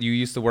online that you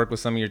used to work with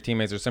some of your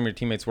teammates, or some of your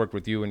teammates worked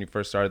with you when you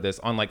first started this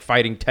on like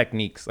fighting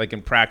techniques, like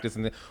in practice.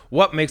 And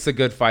what makes a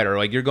good fighter?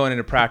 Like you're going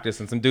into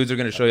practice, and some dudes are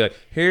going to show you, like,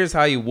 here's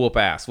how you whoop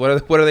ass. What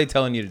are they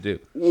telling you to do?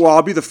 Well,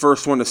 I'll be the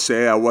first one to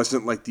say I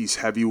wasn't like these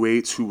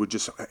heavyweights who would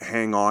just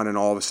hang on, and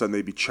all of a sudden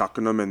they'd be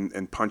chucking them,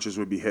 and punches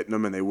would be hitting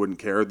them, and they wouldn't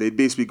care. They'd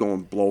basically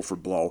going blow for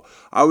blow.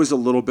 I was a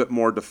little bit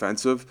more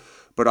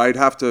defensive, but I'd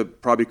have to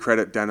probably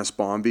credit Dennis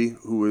Bombi,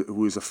 who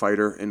was a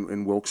fighter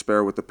in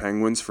Wilkes-Barre with the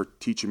Penguins, for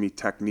teaching me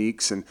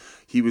techniques. And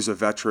he was a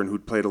veteran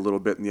who'd played a little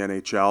bit in the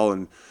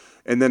NHL.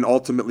 And then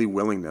ultimately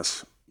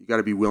willingness. You got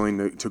to be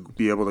willing to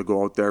be able to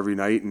go out there every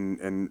night.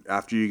 And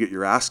after you get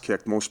your ass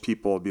kicked, most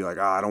people will be like,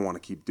 I don't want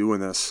to keep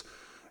doing this.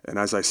 And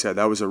as I said,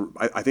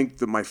 I think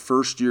that my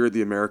first year of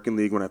the American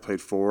League when I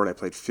played forward, I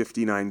played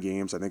 59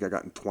 games. I think I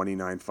got in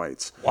 29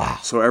 fights. Wow.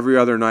 So every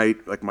other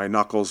night, like my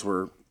knuckles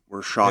were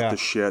shot to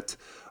shit.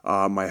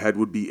 My head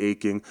would be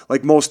aching.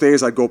 Like most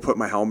days, I'd go put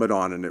my helmet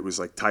on, and it was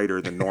like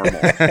tighter than normal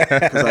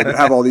because I'd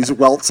have all these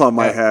welts on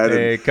my head.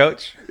 Hey,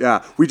 coach.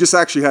 Yeah, we just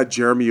actually had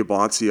Jeremy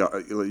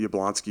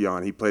Yablonsky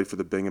on. He played for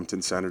the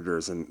Binghamton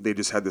Senators, and they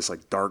just had this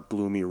like dark,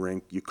 gloomy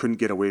rink. You couldn't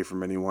get away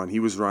from anyone. He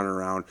was running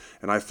around,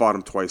 and I fought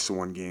him twice in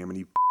one game, and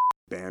he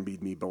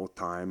bambied me both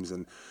times.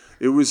 And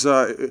It was.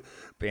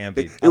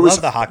 Bambi. I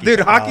love the hockey. Dude,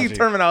 terminology. hockey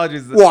terminology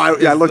is. Well,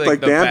 I looked like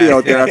the Bambi best.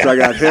 out there after I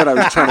got hit. I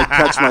was trying to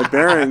catch my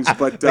bearings,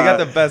 but They got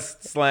the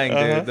best slang,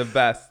 dude. The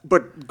best.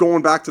 But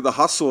going back to the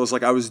hustle is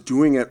like I was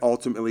doing it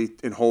ultimately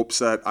in hopes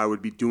that I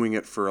would be doing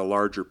it for a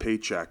larger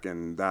paycheck,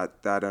 and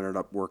that ended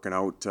up working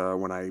out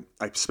when I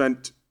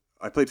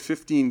played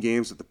 15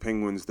 games with the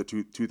Penguins the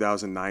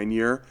 2009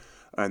 year,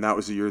 and that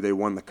was the year they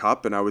won the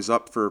cup, and I was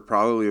up for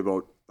probably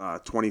about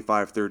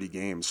 25, 30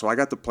 games. So I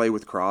got to play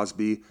with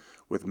Crosby,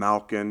 with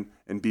Malkin,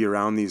 and be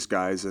around these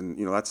guys, and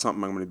that's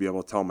something I'm going to be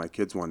able to tell my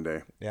kids one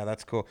day. Yeah,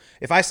 that's cool.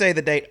 If I say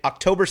the date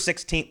October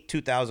 16th,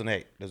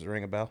 2008, does it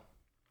ring a bell?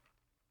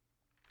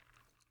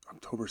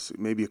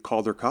 Maybe a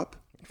Calder Cup?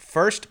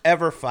 First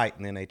ever fight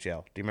in the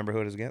NHL. Do you remember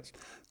who it was against?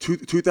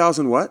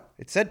 2000 what?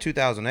 It said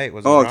 2008.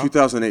 Was it Oh, wrong?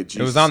 2008. Jesus.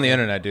 It was on the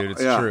internet, dude.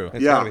 It's true.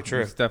 It's gotta be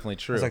true. It's definitely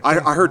true. It's like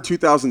I heard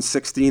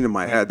 2016 in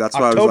my head. That's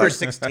why October I was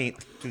like,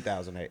 16th,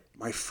 2008.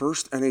 my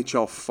first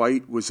NHL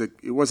fight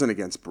it wasn't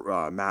against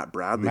Matt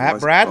Bradley. Matt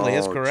was it? Bradley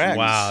is Oh, correct. geez.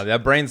 Wow,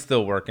 that brain's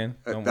still working.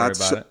 Don't worry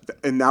about it.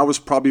 And that was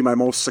probably my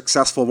most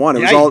successful one.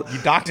 It Yeah, was all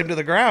you docked him to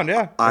the ground.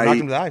 Yeah, or knocked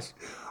him to the ice.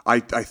 I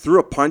threw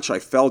a punch, I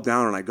fell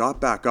down, and I got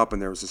back up,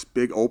 and there was this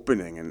big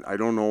opening, and I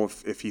don't know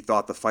if he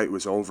thought the fight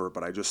was over,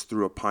 but I just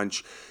threw a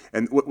punch.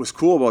 And what was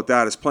cool about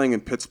that is playing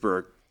in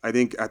Pittsburgh, I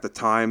think at the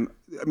time,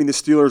 I mean, the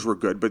Steelers were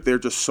good, but they're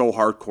just so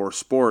hardcore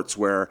sports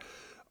where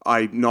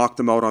I knocked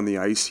him out on the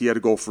ice. He had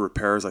to go for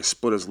repairs. I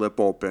split his lip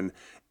open,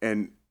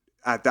 and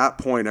at that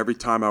point, every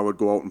time I would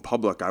go out in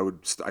public,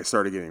 I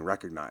started getting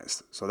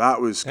recognized. So that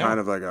was kind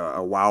of like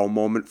a wow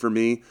moment for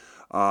me,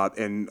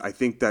 and I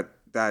think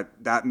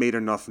that made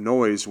enough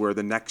noise where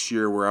the next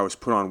year where I was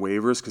put on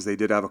waivers because they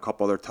did have a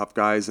couple other tough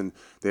guys and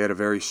they had a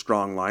very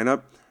strong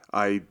lineup,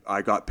 I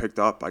got picked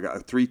up. I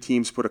got 3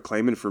 teams put a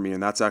claim in for me,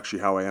 and that's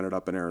actually how I ended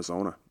up in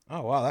Arizona.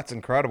 Oh, wow, that's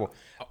incredible.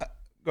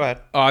 Go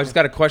ahead. Oh, I just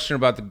got a question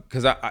about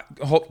because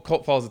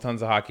Colt follows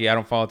tons of hockey. I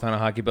don't follow a ton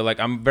of hockey, but like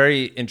I'm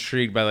very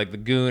intrigued by like the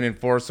goon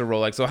enforcer role.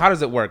 Like, so how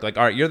does it work? Like,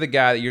 all right, you're the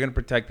guy that you're gonna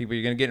protect people.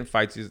 You're gonna get in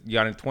fights. You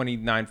got in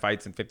 29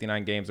 fights in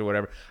 59 games or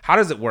whatever. How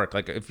does it work?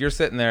 Like, if you're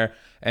sitting there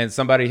and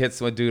somebody hits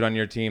a dude on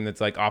your team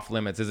that's like off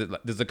limits,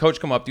 does the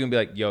coach come up to you and be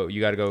like, "Yo, you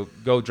got to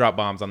go drop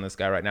bombs on this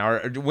guy right now"?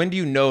 Or when do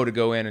you know to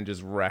go in and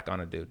just wreck on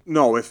a dude?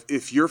 No,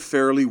 if you're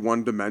fairly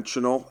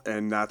one-dimensional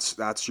and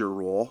that's your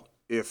role,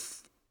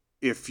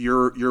 if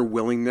your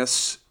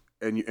willingness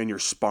and your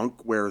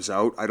spunk wears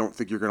out, I don't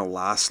think you're going to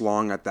last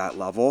long at that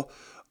level.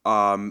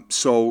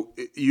 So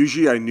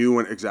usually I knew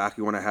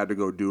exactly when I had to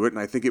go do it, and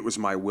I think it was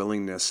my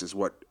willingness is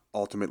what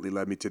ultimately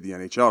led me to the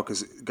NHL.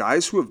 Because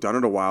guys who have done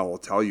it a while will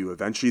tell you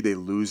eventually they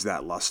lose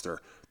that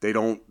luster.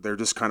 They're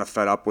just kind of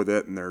fed up with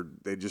it, and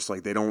they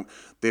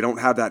don't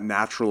have that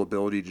natural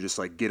ability to just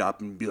like get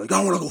up and be like,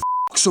 I want to go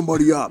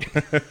somebody up.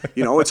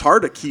 It's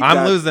hard to keep.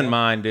 I'm losing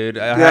mine, dude.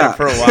 I had it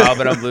for a while,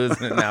 but I'm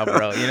losing it now,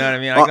 bro. You know what I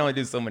mean? I can only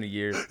do so many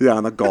years. Yeah,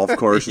 on the golf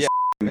course, just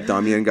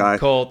dummying guy.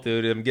 Colt,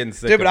 dude, I'm getting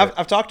sick. Dude, but of it.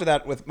 I've talked to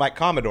that with Mike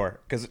Commodore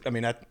because I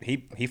mean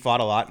he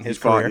fought a lot in his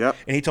career, yep.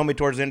 And he told me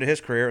towards the end of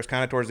his career, it was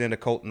kind of towards the end of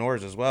Colton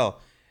Orr's as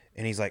well.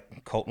 And he's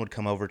like, Colton would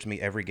come over to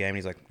me every game. And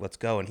he's like, let's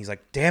go. And he's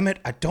like, damn it,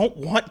 I don't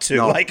want to.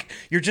 No. Like,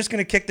 you're just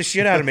going to kick the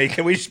shit out of me.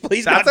 Can we just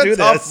please That's not do a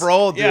tough this?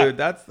 role, dude. Yeah.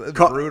 That's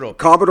brutal.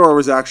 Commodore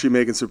was actually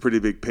making some pretty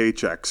big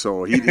paychecks,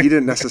 so he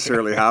didn't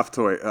necessarily have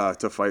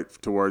to fight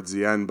towards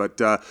the end. But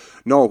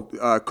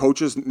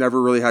coaches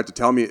never really had to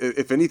tell me.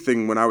 If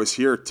anything, when I was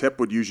here, Tip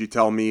would usually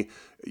tell me,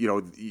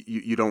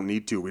 you don't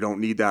need to. We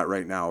don't need that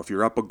right now. If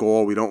you're up a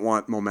goal, we don't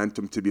want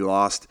momentum to be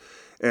lost.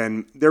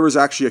 And there was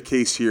actually a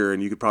case here,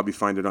 and you could probably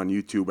find it on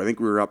YouTube. I think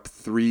we were up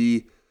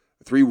 3-1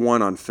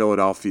 on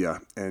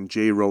Philadelphia, and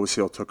Jay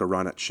Rosehill took a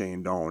run at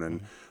Shane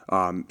Doan.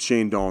 And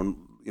Shane Doan,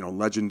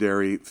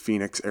 legendary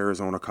Phoenix,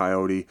 Arizona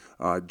Coyote,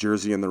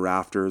 jersey in the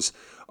rafters.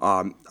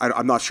 I'm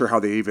not sure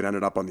how they even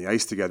ended up on the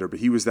ice together, but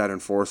he was that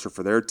enforcer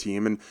for their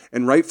team.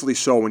 And rightfully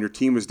so, when your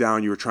team was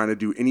down, you were trying to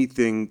do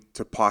anything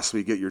to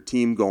possibly get your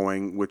team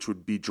going, which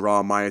would be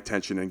draw my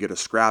attention and get a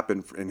scrap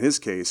in his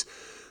case.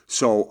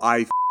 So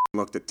I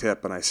looked at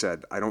Tip and I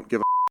said, I don't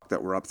give a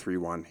that we're up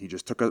 3-1. He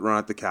just took a run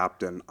at the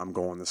captain. I'm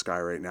going this guy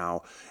right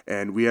now.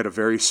 And we had a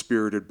very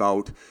spirited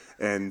bout,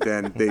 and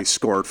then they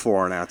scored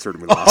 4 unanswered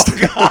and we lost.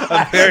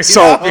 A very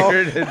So-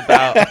 spirited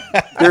bout.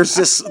 There's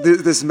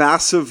this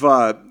massive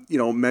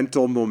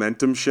mental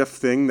momentum shift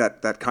thing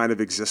that kind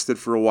of existed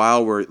for a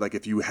while where like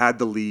if you had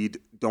the lead,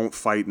 don't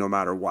fight no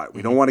matter what.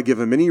 We don't want to give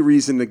him any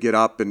reason to get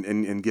up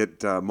and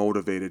get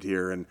motivated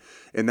here. And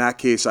in that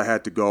case, I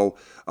had to go.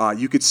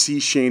 You could see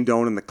Shane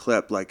Doan in the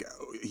clip. Like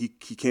he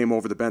came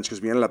over the bench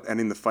because we ended up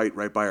ending the fight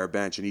right by our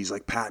bench. And he's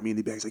like, pat me in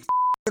the back. He's like,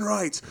 f***ing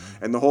rights.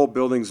 And the whole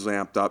building was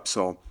amped up.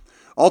 So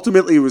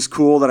ultimately, it was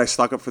cool that I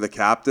stuck up for the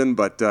captain.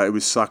 But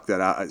it sucks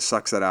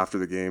that after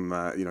the game,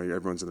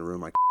 everyone's in the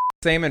room like.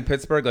 Same in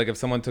Pittsburgh. Like if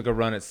someone took a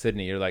run at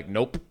Sydney, you're like,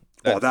 nope.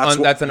 That's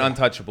That's an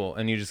untouchable,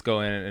 and you just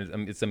go in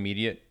and it's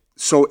immediate.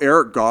 So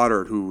Eric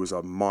Goddard, who was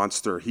a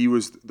monster, he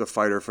was the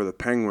fighter for the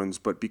Penguins,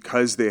 but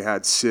because they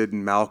had Sid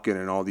and Malkin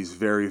and all these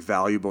very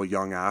valuable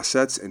young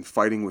assets, and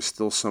fighting was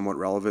still somewhat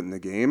relevant in the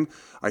game,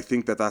 I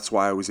think that's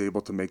why I was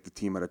able to make the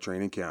team at a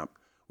training camp,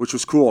 which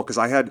was cool because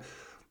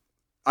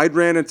I'd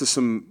ran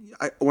into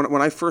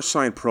when I first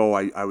signed pro,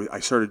 I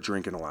started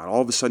drinking a lot.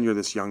 All of a sudden, you're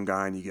this young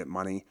guy and you get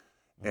money,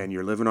 and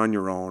you're living on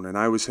your own. And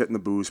I was hitting the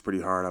booze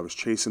pretty hard. I was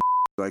chasing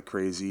like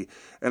crazy,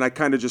 and I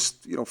kind of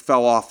just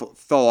fell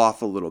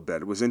off a little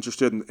bit. I was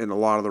interested in a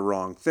lot of the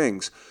wrong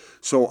things.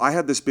 So I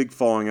had this big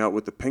falling out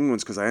with the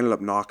Penguins because I ended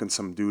up knocking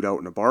some dude out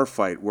in a bar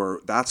fight. Where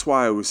that's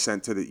why I was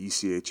sent to the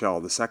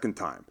ECHL the second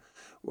time.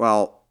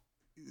 Well.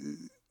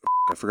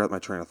 I forgot my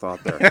train of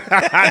thought there.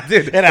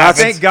 Dude,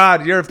 thank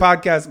God you're a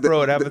podcast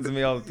pro. It happens to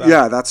me all the time.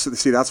 Yeah, that's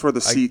where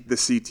the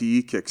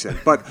CTE kicks in.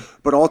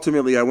 But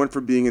ultimately, I went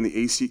from being in the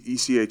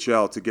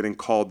ECHL to getting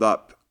called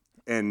up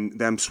and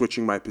them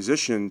switching my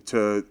position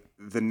to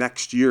the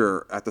next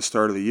year. At the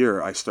start of the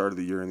year, I started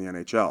the year in the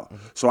NHL.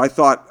 Mm-hmm. So I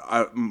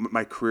thought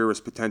my career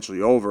was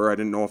potentially over. I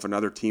didn't know if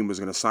another team was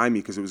going to sign me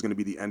because it was going to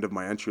be the end of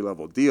my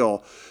entry-level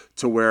deal,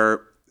 to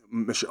where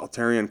Michel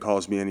Therrien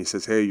calls me and he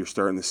says, "Hey, you're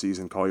starting the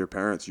season. Call your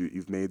parents.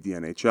 You've made the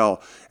NHL."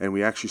 And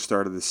we actually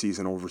started the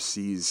season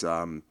overseas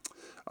for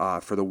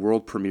the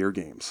World Premier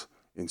Games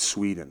in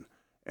Sweden.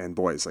 And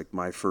boys, like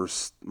my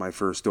first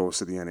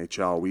dose of the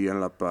NHL, we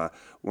ended up. I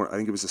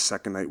think it was the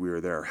second night we were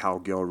there. Hal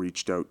Gill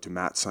reached out to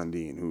Matt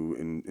Sundin, who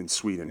in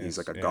Sweden, he's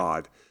like a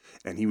god.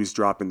 And he was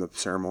dropping the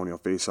ceremonial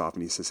face-off,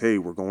 and he says, "Hey,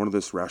 we're going to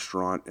this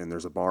restaurant, and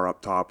there's a bar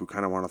up top. We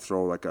kind of want to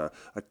throw like a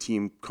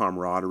team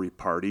camaraderie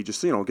party,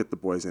 just get the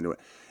boys into it."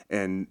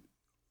 And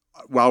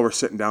while we're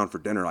sitting down for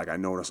dinner, like I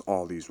notice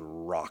all these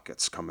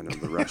rockets coming into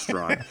the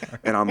restaurant,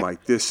 and I'm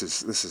like, "This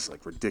is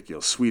like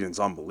ridiculous. Sweden's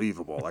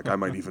unbelievable. Like I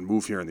might even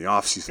move here in the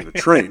off season to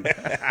train."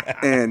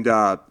 And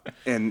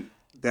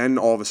then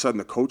all of a sudden,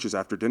 the coaches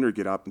after dinner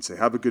get up and say,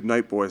 "Have a good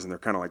night, boys," and they're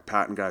kind of like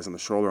patting guys on the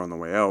shoulder on the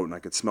way out. And I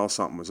could smell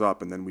something was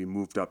up. And then we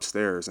moved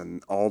upstairs,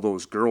 and all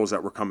those girls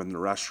that were coming to the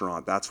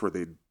restaurant, that's where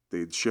they'd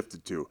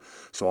shifted to.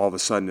 So all of a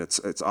sudden, it's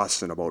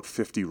us and about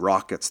 50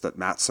 rockets that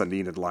Matt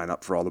Sundin had lined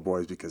up for all the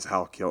boys because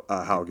Hal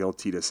Gill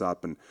teed us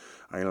up, and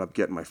I ended up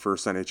getting my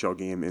first NHL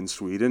game in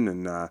Sweden,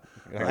 and I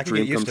can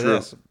get used to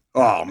this.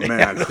 Oh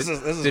man, this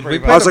is Did pretty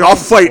we I was like, I'll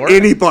fight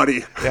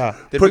anybody. Yeah.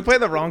 Did we play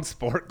the wrong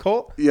sport,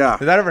 Colt? Yeah.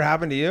 Did that ever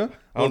happen to you?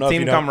 I don't know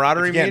Team if you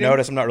camaraderie if you can't meeting?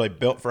 notice, I'm not really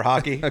built for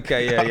hockey.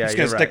 Okay, yeah, I'm just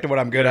gonna you're stick right. to what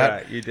I'm good You're at.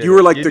 right. You did You were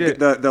it. like You the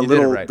did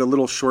little it right. the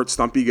little short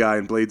stumpy guy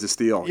in Blades of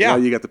Steel. Yeah.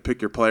 You got to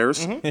pick your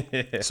players.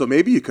 So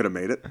maybe you could have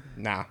made it.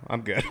 Nah,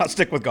 I'm good. I'll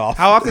stick with golf.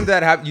 How often did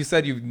that happen? You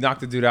said you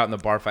knocked a dude out in the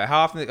bar fight. How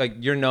often, like,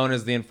 you're known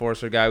as the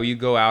enforcer guy? When you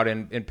go out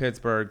in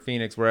Pittsburgh,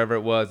 Phoenix, wherever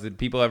it was, did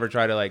people ever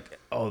try to like,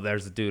 "Oh,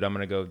 there's a dude. I'm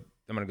gonna go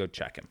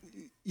check him"?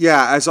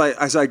 Yeah, as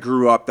I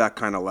grew up, that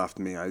kind of left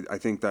me. I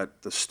think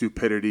that the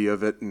stupidity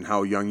of it and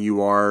how young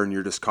you are, and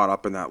you're just caught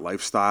up in that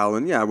lifestyle.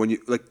 And yeah, when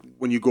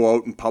you go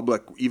out in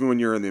public, even when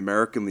you're in the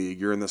American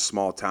League, you're in this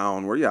small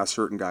town where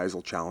certain guys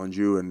will challenge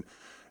you, and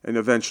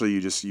eventually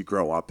you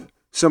grow up.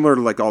 Similar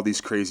to like all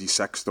these crazy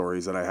sex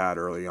stories that I had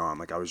early on.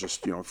 Like I was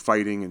just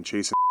fighting and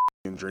chasing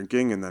and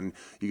drinking, and then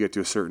you get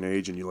to a certain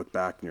age and you look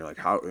back and you're like,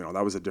 how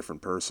that was a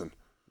different person.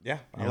 Yeah,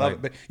 I love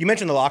it. But you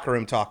mentioned the locker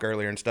room talk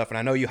earlier and stuff, and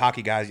I know you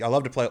hockey guys, I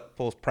love to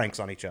pull pranks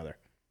on each other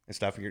and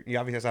stuff. You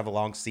obviously have a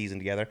long season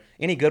together.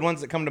 Any good ones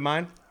that come to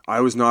mind?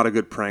 I was not a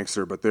good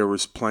prankster, but there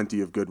was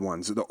plenty of good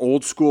ones. The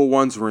old school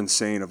ones were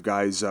insane, of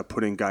guys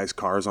putting guys'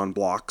 cars on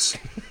blocks.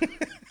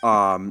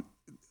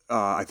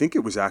 I think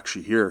it was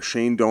actually here.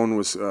 Shane Doan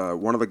was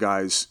one of the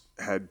guys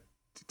had.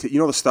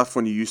 The stuff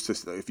when you used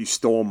to, if you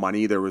stole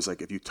money, there was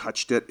like, if you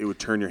touched it, it would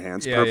turn your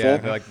hands purple.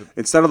 Yeah,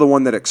 Instead of the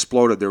one that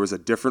exploded, there was a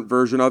different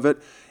version of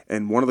it.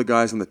 And one of the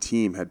guys on the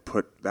team had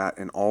put that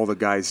in all the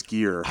guys'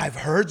 gear. I've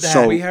heard that.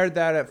 So- we heard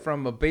that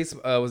from a base.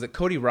 Was it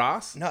Cody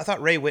Ross? No, I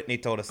thought Ray Whitney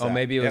told us that. Oh,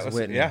 maybe it was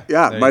Whitney. Yeah.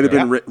 Yeah, There it might you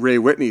have go. been Ray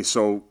Whitney.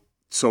 So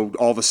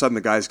all of a sudden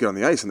the guys get on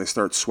the ice and they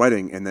start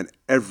sweating, and then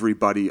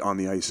everybody on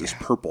the ice is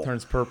purple.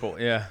 Turns purple.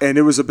 Yeah. And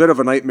it was a bit of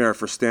a nightmare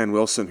for Stan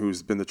Wilson,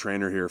 who's been the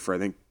trainer here for, I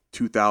think,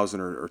 2,000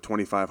 or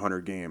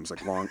 2,500 games,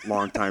 like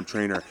long time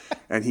trainer.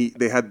 And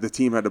the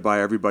team had to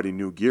buy everybody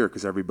new gear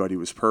because everybody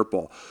was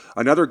purple.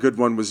 Another good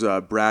one was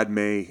Brad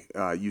May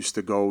used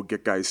to go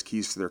get guys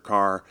keys to their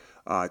car,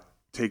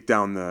 take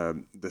down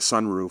the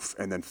sunroof,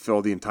 and then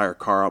fill the entire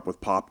car up with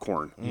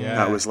popcorn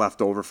that was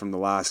left over from the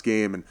last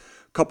game. And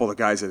a couple of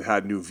the guys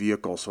had new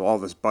vehicles, so all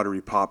this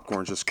buttery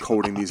popcorn just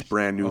coating these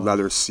brand new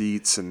leather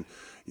seats. And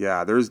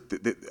yeah,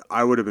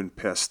 I would have been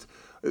pissed.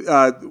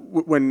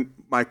 When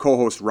my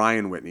co-host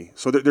Ryan Whitney,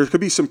 so there could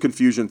be some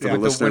confusion for the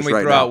listeners when we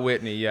right throw now. out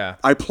Whitney, yeah.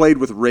 I played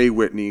with Ray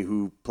Whitney,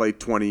 who played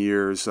 20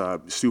 years,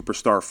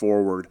 superstar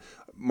forward.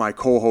 My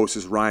co-host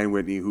is Ryan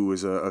Whitney, who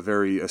is a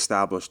very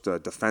established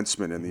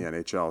defenseman in the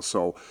NHL.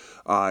 So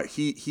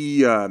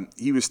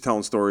he was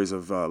telling stories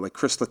of like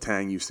Chris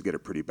Letang used to get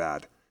it pretty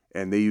bad.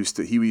 And he used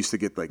to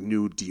get like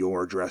new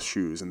Dior dress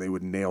shoes, and they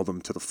would nail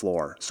them to the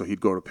floor. So he'd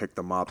go to pick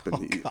them up,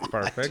 and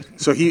Perfect.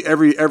 so he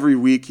every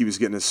week he was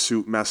getting his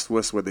suit messed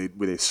with, where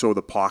they sew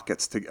the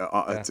pockets to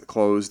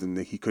closed, and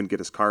he couldn't get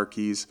his car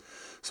keys.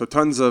 So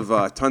tons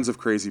of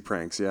crazy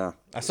pranks. Yeah,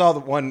 I saw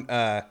the one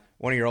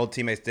of your old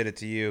teammates did it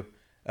to you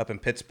up in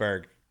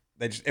Pittsburgh.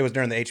 It was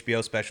during the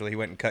HBO special. He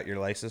went and cut your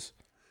laces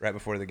right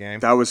before the game.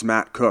 that was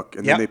Matt Cook,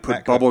 and then they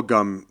put bubble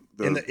gum.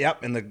 In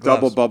the gloves.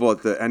 Double bubble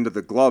at the end of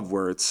the glove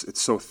where it's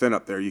so thin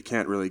up there you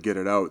can't really get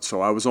it out. So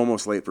I was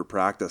almost late for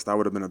practice. That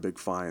would have been a big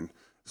fine.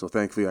 So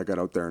thankfully I got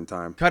out there in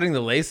time. Cutting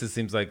the laces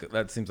seems like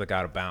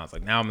out of bounds.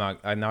 Like now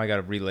I got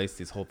to relace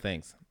these whole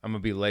things. I'm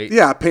gonna be late.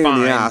 Yeah, pain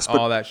in the ass.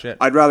 All that shit.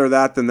 I'd rather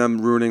that than them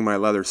ruining my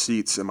leather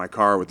seats in my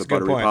car with the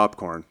buttery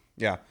popcorn.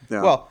 Yeah.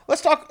 Well,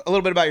 let's talk a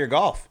little bit about your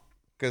golf,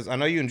 because I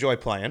know you enjoy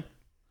playing,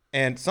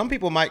 and some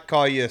people might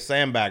call you a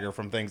sandbagger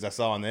from things I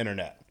saw on the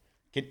internet.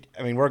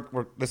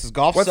 This is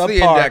golf. What's subpar.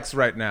 the index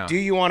right now? Do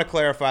you want to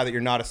clarify that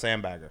you're not a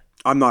sandbagger?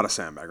 I'm not a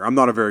sandbagger. I'm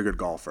not a very good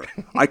golfer.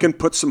 I can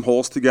put some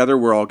holes together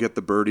where I'll get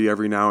the birdie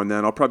every now and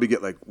then. I'll probably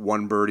get like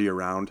one birdie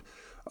around,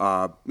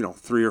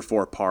 3 or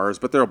 4 pars,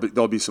 but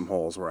there'll be some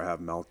holes where I have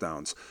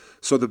meltdowns.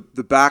 So the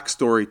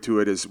backstory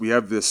to it is we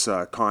have this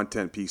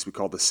content piece we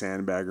call the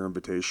Sandbagger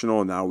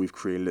Invitational, and now we've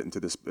created it into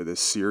this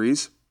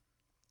series.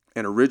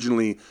 And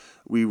originally,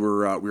 we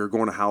were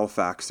going to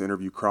Halifax to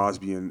interview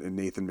Crosby and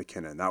Nathan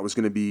MacKinnon. That was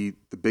going to be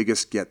the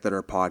biggest get that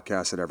our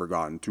podcast had ever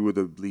gotten, 2 of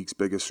the league's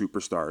biggest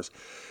superstars.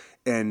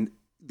 And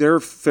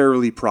they're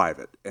fairly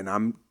private. And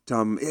I'm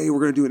hey, we're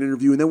going to do an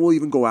interview, and then we'll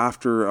even go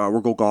after,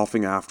 we'll go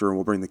golfing after, and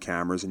we'll bring the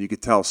cameras. And you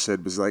could tell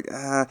Sid was like,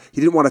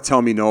 he didn't want to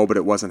tell me no, but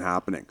it wasn't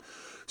happening.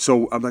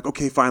 So I'm like,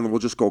 okay, fine, we'll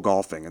just go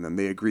golfing. And then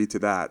they agreed to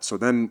that. So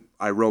then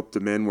I roped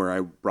them in where I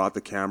brought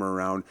the camera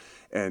around,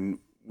 and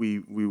we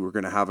were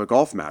going to have a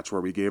golf match where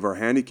we gave our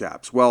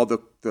handicaps. Well,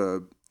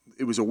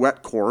 it was a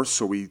wet course,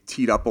 so we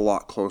teed up a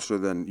lot closer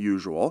than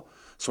usual.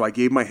 So I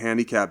gave my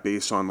handicap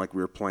based on like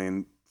we were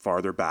playing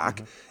farther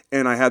back,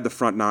 and I had the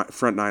front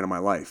nine of my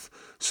life.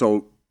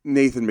 So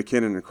Nathan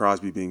MacKinnon and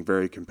Crosby being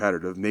very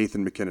competitive,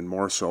 Nathan MacKinnon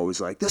more so, was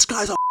like, this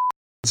guy's a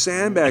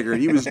sandbagger,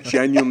 and he was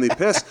genuinely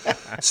pissed.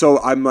 So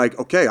I'm like,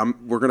 okay,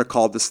 we're going to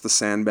call this the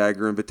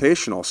Sandbagger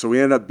Invitational. So we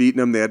ended up beating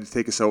them. They had to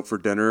take us out for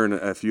dinner and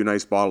a few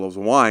nice bottles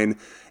of wine.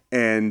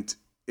 And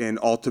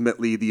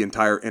ultimately, the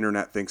entire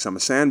internet thinks I'm a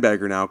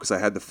sandbagger now because I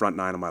had the front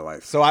 9 of my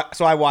life. So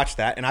I watched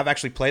that, and I've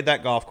actually played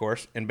that golf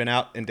course and been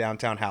out in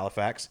downtown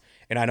Halifax,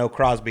 and I know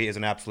Crosby is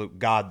an absolute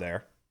god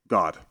there.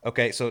 God.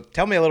 Okay, so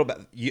tell me a little bit.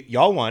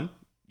 Y'all won.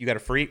 You got a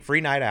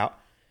free night out.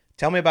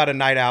 Tell me about a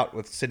night out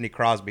with Sidney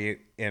Crosby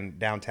in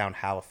downtown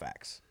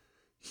Halifax.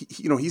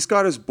 He's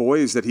got his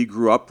boys that he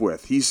grew up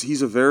with.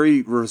 He's a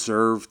very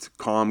reserved,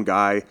 calm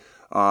guy.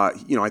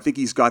 I think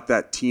he's got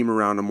that team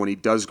around him when he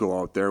does go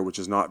out there, which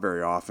is not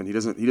very often. He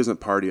doesn't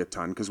party a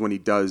ton because when he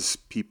does,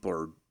 people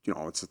are,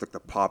 it's like the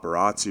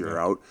paparazzi are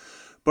out.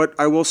 But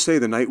I will say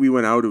the night we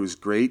went out, it was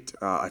great.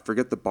 I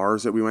forget the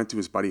bars that we went to.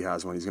 His buddy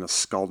has one. He's going to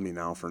scald me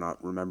now for not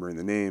remembering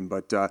the name.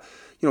 But,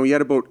 he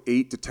had about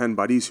 8 to 10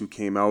 buddies who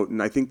came out,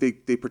 and I think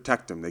they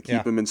protect him. They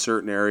keep him in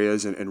certain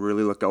areas and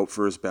really look out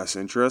for his best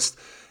interest.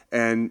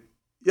 And,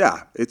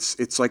 yeah,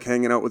 it's like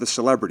hanging out with a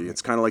celebrity.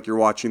 It's kind of like you're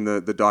watching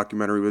the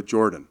documentary with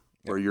Jordan,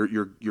 where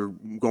you're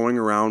going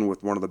around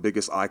with one of the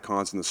biggest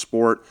icons in the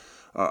sport,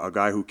 a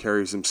guy who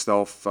carries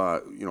himself,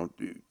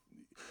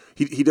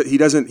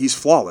 he's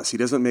flawless. He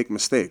doesn't make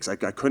mistakes. I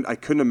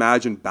couldn't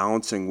imagine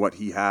balancing what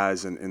he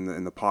has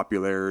in the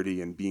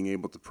popularity and being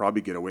able to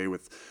probably get away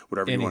with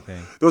whatever Anything.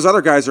 you want. Those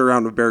other guys are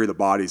around to bury the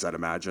bodies, I'd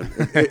imagine,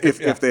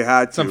 if they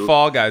had to. Some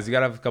fall guys. You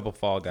got to have a couple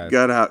fall guys.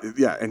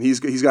 And he's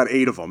got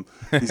 8 of them.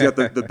 He's got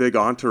the big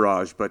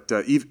entourage. But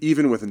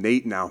even with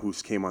Nate now, who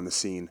came on the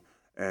scene.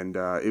 And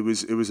it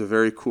was a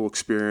very cool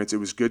experience. It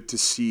was good to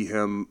see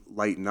him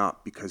lighten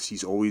up because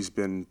he's always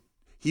been.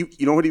 You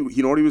know what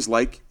he was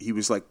like? He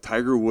was like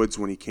Tiger Woods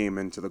when he came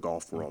into the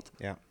golf world.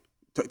 Yeah,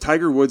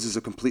 Tiger Woods is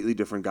a completely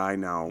different guy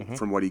now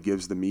from what he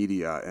gives the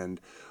media,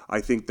 and I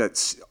think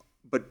that's.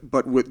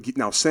 But with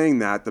now saying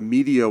that, the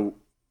media,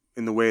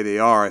 in the way they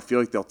are, I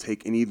feel like they'll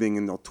take anything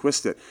and they'll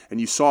twist it.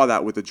 And you saw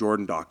that with the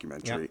Jordan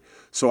documentary. Yeah.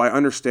 So I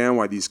understand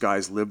why these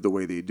guys live the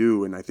way they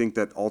do, and I think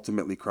that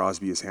ultimately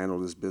Crosby has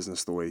handled his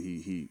business the way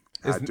he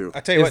had to. I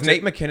tell you is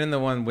Nate MacKinnon the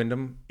one,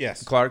 Wyndham?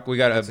 Yes. Clark? We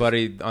got a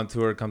buddy on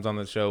tour, comes on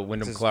the show,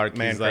 Wyndham Clark.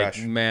 Man He's crush.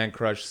 like man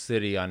crush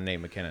city on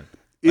Nate MacKinnon.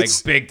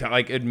 It's big time,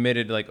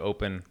 admitted,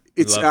 open.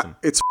 It's loves him.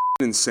 It's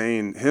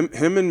insane. Him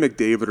and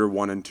McDavid are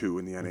 1 and 2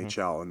 in the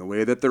NHL, and the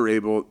way that they're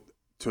able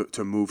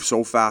to move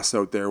so fast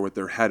out there with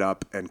their head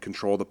up and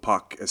control the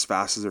puck as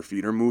fast as their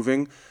feet are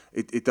moving,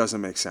 it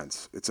doesn't make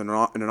sense. It's an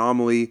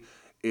anomaly.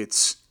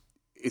 It's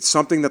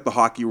something that the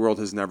hockey world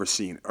has never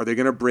seen. Are they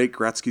going to break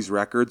Gretzky's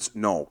records?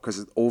 No,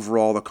 because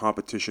overall the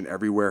competition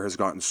everywhere has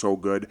gotten so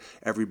good.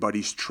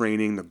 Everybody's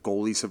training. The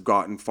goalies have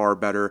gotten far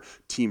better.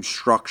 Team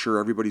structure.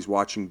 Everybody's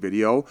watching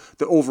video.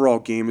 The overall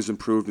game has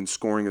improved and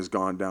scoring has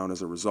gone down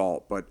as a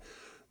result. But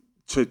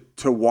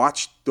to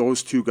watch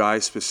those two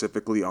guys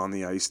specifically on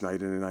the ice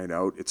night in and night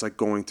out, it's like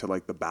going to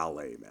like the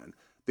ballet, man.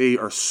 They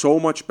are so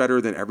much better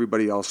than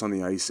everybody else on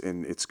the ice,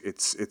 and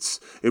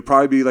it'd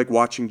probably be like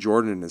watching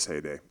Jordan in his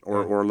heyday,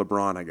 or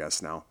LeBron, I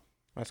guess now.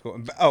 That's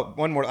cool. Oh,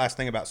 one more last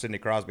thing about Sidney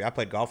Crosby. I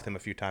played golf with him a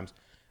few times.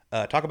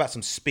 Talk about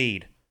some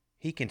speed.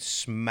 He can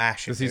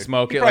smash it. Does he dude.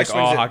 smoke He it probably like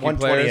all swings it hockey players?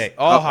 128.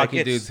 All Like, hockey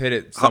it's- dudes hit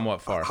it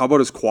somewhat far. How about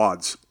his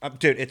quads?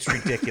 Dude, it's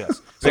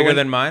ridiculous. Bigger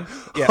than mine?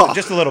 Yeah,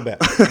 just a little bit.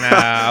 Nah,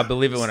 I'll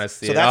believe it when I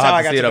see So it. that's I'll how have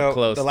I to got see it to up know.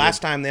 close. The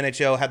last time the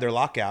NHL had their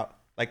lockout,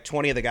 like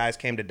 20 of the guys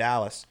came to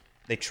Dallas.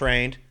 They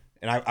trained,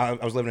 and I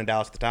was living in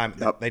Dallas at the time.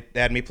 Yep. They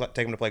had me take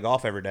them to play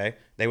golf every day.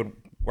 They would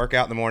work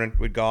out in the morning,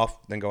 we'd golf,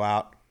 then go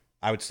out.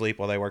 I would sleep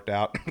while they worked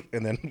out,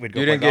 and then we'd go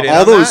You play didn't get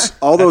golf. in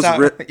All those That's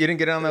how- You didn't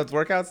get in on those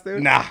workouts,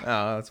 dude? Nah.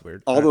 Oh, that's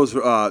weird. All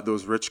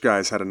those rich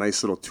guys had a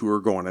nice little tour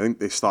going. I think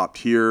they stopped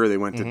here. They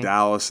went to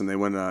Dallas, and they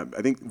went. I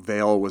think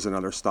Vail was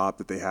another stop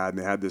that they had, and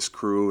they had this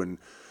crew. And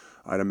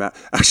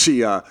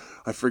actually, I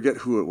forget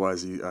who it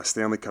was. He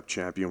Stanley Cup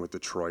champion with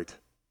Detroit.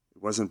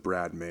 It wasn't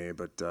Brad May,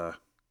 but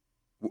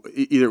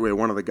either way,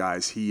 one of the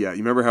guys. He, you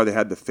remember how they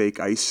had the fake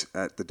ice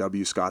at the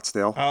W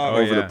Scottsdale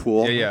over yeah. the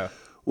pool? Yeah.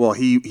 Well,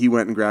 he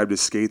went and grabbed his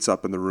skates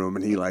up in the room,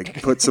 and he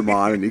like puts them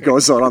on, and he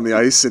goes out on the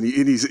ice, and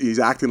he's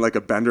acting like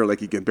a bender,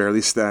 like he can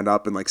barely stand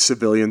up, and like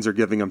civilians are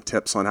giving him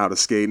tips on how to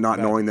skate, not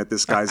knowing that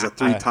this guy's a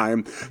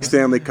 3-time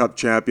Stanley Cup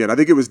champion. I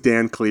think it was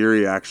Dan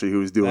Cleary actually who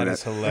was doing That it,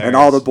 is hilarious. and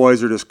all the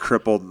boys are just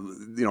crippled,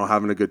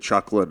 having a good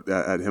chuckle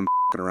at him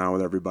f***ing around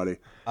with everybody.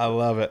 I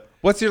love it.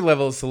 What's your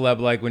level of celeb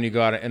like when you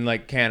go out in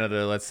like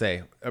Canada, let's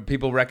say? Are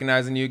people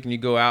recognizing you? Can you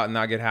go out and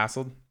not get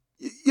hassled?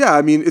 Yeah,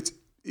 I mean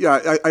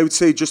I would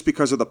say just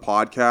because of the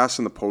podcast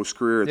and the post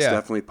career, it's Yeah.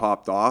 definitely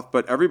popped off.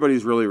 But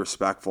everybody's really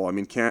respectful. I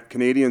mean,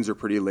 Canadians are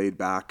pretty laid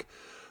back.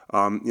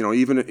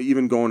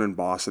 Even going in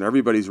Boston,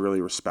 everybody's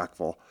really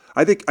respectful.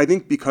 I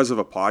think because of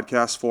a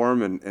podcast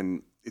form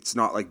and it's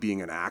not like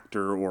being an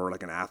actor or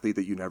like an athlete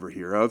that you never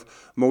hear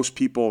of. Most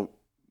people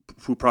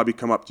who probably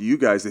come up to you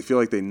guys, they feel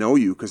like they know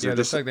you because Yeah, they're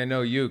just just like they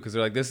know you because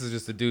they're like, this is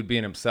just a dude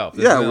being himself.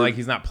 This Yeah, isn't we're- like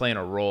he's not playing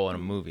a role in a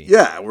movie.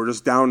 Yeah, we're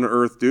just down to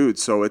earth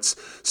dudes. So it's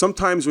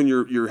sometimes when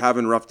you're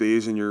having rough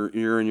days and you're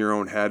in your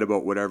own head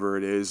about whatever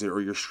it is,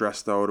 or you're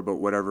stressed out about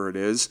whatever it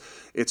is,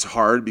 it's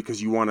hard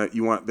because you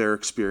want their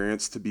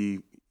experience to be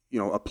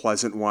a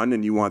pleasant one,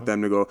 and you want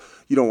them to go.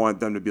 You don't want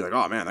them to be like,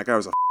 oh man, that guy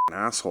was a f***ing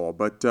asshole.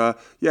 But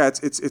yeah,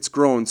 it's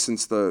grown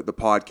since the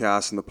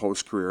podcast and the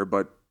post career.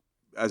 But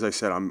as I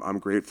said, I'm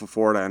grateful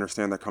for it. I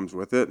understand that comes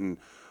with it, and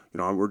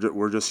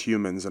we're just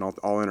humans, and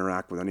I'll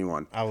interact with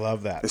anyone. I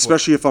love that.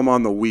 Especially if I'm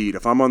on the weed.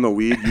 If I'm on the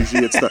weed,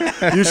 usually it's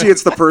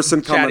the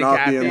person coming Chatty up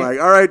Cathy. being like,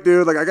 "All right,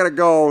 dude, like I gotta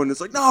go," and it's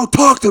like, "No,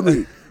 talk to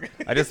me."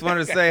 I just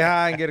wanted to say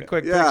hi and get a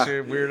quick Yeah.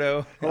 picture,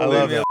 weirdo. I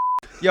love it.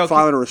 Yo,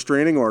 Filing a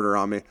restraining order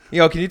on me.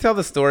 can you tell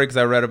the story? Because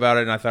I read about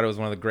it and I thought it was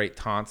one of the great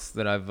taunts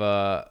that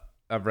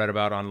I've read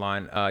about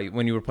online.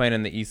 When you were playing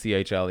in the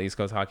ECHL, East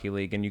Coast Hockey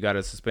League, and you got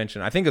a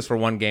suspension. I think it's for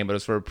one game, but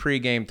it's for a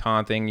pre-game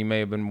taunting. You may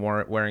have been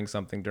wearing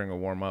something during a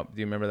warm-up. Do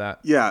you remember that?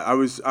 Yeah, I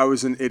was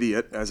an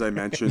idiot, as I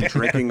mentioned,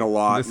 drinking a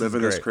lot, This is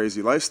living this great.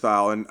 crazy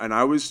lifestyle, and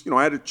I was,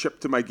 I had a chip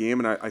to my game,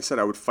 and I said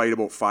I would fight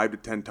about 5 to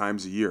 10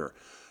 times a year.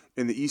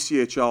 In the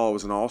ECHL, I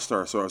was an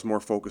all-star, so I was more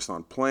focused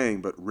on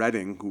playing. But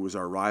Reading, who was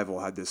our rival,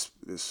 had this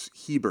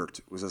Hebert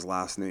was his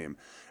last name,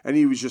 and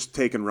he was just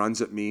taking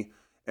runs at me,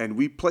 and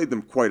we played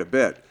them quite a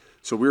bit.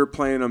 So we were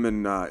playing him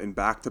in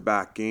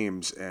back-to-back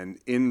games, and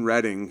in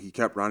Reading, he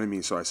kept running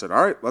me. So I said,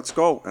 "All right, let's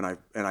go," and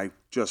I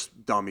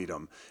just dummied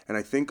him. And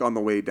I think on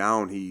the way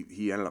down,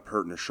 he ended up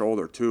hurting his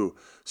shoulder too.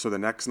 So the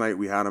next night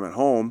we had him at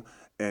home,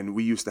 and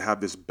we used to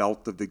have this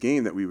belt of the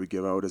game that we would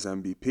give out as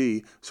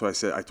MVP. So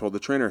I told the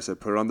trainer, I said,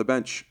 "Put it on the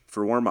bench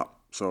for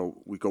warm-up."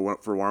 So we go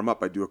up for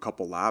warm-up. I do a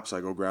couple laps.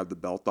 I go grab the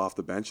belt off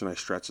the bench, and I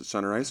stretch at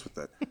center ice with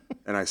it.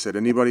 And I said,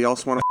 "Anybody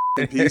else want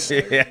a piece?"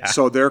 Yeah.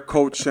 So their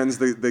coach sends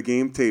the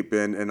game tape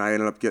in, and I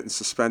ended up getting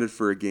suspended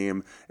for a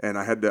game, and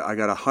I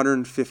got a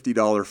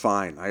 $150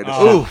 fine. I had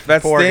to Ooh,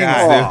 that Poor stings,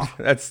 guy.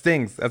 dude. That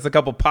stings. That's a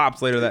couple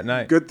pops later that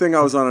night. Good thing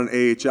I was on an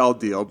AHL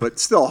deal, but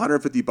still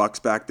 $150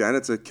 back then.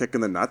 It's a kick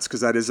in the nuts because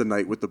that is a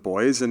night with the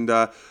boys, and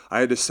I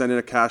had to send in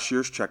a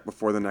cashier's check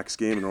before the next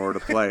game in order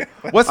to play.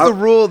 What's the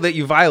rule that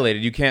you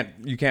violated? You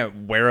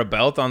can't wear a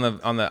belt on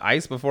the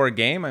ice before a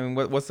game. I mean,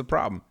 what's the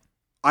problem?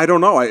 I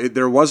don't know.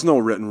 There was no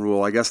written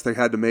rule. I guess they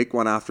had to make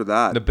one after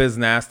that. The biz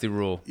nasty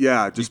rule.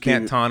 Yeah, You just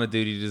can't being- taunt a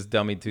dude you just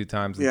dummied 2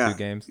 times in 2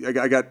 games.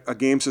 I got a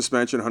game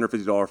suspension,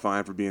 $150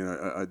 fine for being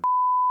a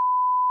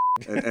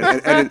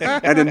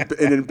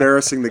and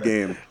embarrassing the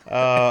game. Oh,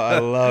 I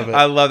love it.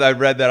 I loved. I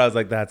read that. I was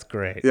like, "That's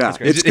great." Yeah,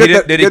 Did, it's he, good did,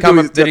 that- did he good come?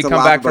 that we Did he get to come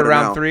laugh back for about it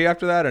round now. 3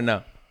 after that, or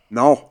no?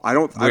 No, I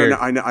don't. Weird.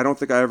 I don't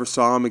think I ever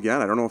saw him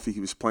again. I don't know if he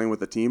was playing with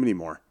the team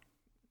anymore.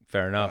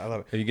 Fair enough. I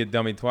love it. If you get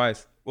dummied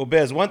twice. Well,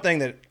 Biz, one thing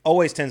that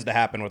always tends to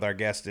happen with our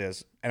guests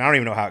is, and I don't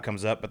even know how it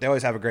comes up, but they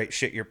always have a great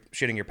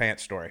shitting your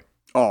pants story.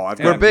 Oh, I've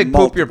We're got a big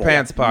poop your multiple-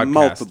 pants podcast.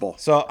 Multiple.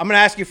 So I'm going to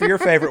ask you for your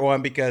favorite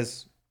one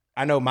because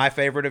I know my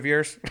favorite of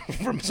yours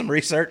from some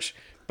research,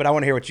 but I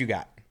want to hear what you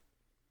got.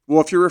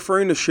 Well, if you're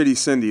referring to Shitty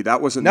Cindy,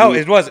 that wasn't No, me.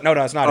 it wasn't. No,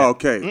 it's not Oh,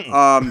 it. okay.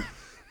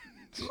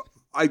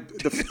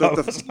 It's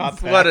not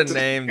that. What a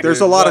name. There's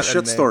dude. a lot What of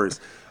shit name. stories.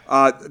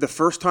 The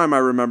first time I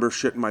remember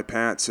shitting my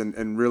pants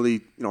and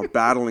really,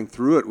 battling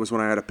through it was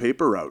when I had a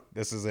paper route.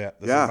 This is it.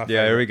 This Yeah. is my Yeah,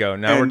 favorite. here we go.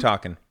 Now we're And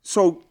talking.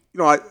 So,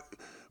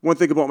 one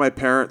thing about my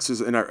parents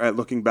is, and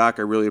looking back,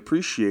 I really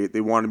appreciate,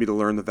 they wanted me to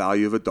learn the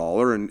value of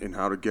 $1 and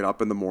how to get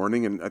up in the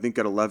morning. And I think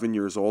at 11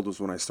 years old was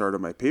when I started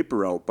my paper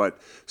route. But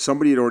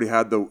somebody had already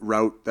had the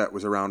route that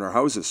was around our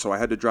houses. So I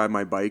had to drive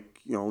my bike,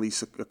 at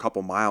least a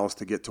couple miles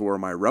to get to where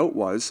my route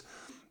was.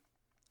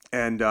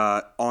 And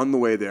on the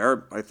way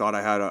there, I thought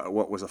I had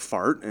what was a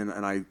fart. And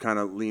I kind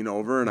of lean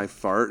over and I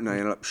fart and I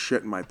ended up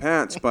shitting my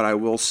pants. But I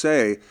will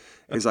say,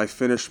 is I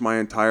finished my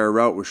entire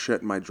route with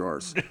shit in my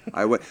drawers.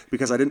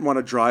 Because I didn't want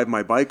to drive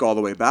my bike all the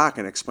way back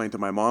and explain to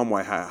my mom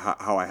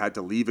how I had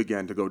to leave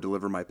again to go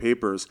deliver my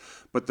papers.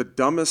 But the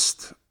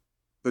dumbest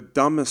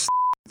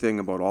thing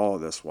about all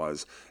of this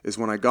is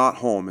when I got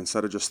home,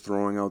 instead of just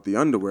throwing out the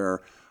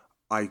underwear,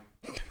 I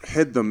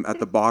hid them at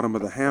the bottom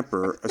of the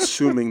hamper,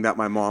 assuming that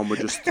my mom would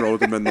just throw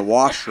them in the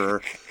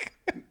washer.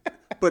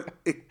 But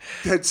it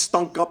had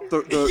stunk up the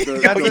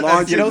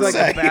laundry. You don't Like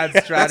say. a bad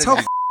That's strategy. how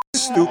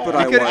stupid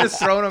I You could have was.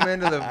 just thrown them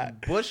into the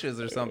bushes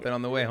or something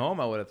on the way home,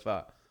 I would have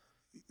thought.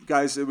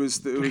 Guys, it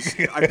was.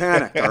 I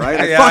panicked. All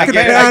right, Yeah, I fucking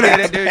get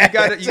panicked.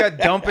 it, dude. You got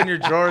dump in your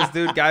drawers,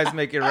 dude. Guys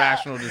make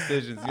irrational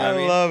decisions. You know what I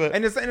mean? love it.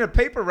 And it's in a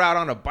paper route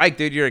on a bike,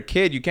 dude. You're a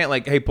kid. You can't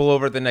hey, pull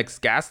over at the next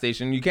gas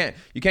station. You can't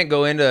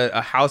go into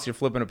a house you're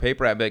flipping a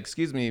paper at. But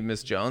excuse me,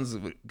 Miss Jones,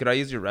 could I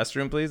use your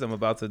restroom, please? I'm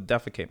about to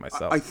defecate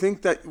myself. I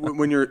think that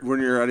when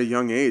you're at a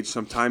young age,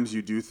 sometimes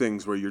you do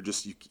things where you're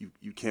just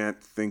you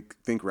can't think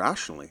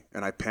rationally.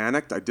 And I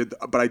panicked. I did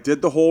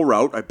the whole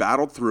route. I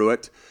battled through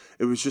it.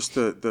 It was just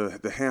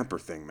the hamper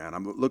thing, man.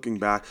 I'm looking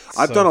back.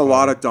 I've done a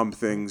lot of dumb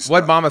things.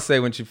 What'd Mama say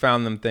when she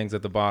found them things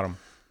at the bottom?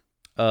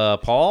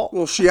 Paul?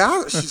 Well, she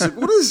said,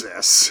 "What is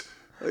this?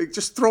 Like,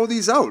 just throw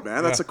these out,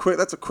 man. That's a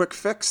quick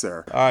fix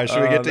there." All right,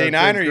 should we get to That's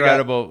E9 or you got?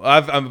 incredible.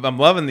 I'm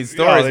loving these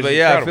stories, this but is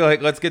yeah, I incredible. feel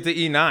like let's get to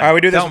E9. All right,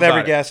 we do this Tell with 'em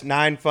every about it. guest.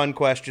 9 fun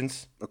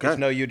questions. Okay. Get to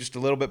know you just a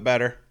little bit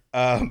better.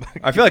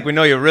 I feel like we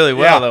know you really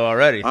well Yeah. though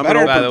already. I'm By an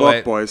open the book,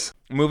 way, boys.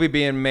 movie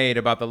being made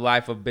about the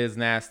life of Biz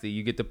Nasty.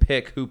 You get to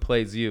pick who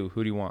plays you.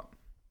 Who do you want?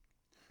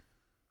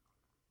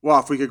 Well,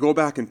 if we could go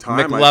back in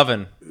time,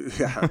 McLovin.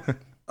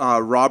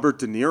 Robert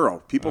De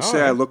Niro. People say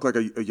yeah. I look like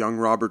a young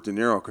Robert De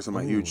Niro because of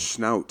my huge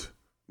snout.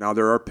 Now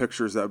there are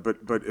pictures but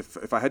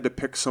if I had to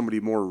pick somebody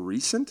more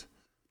recent,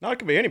 No, it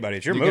can be anybody.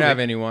 It's your You movie. can have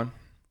anyone.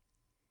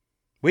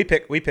 We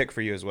pick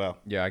for you as well.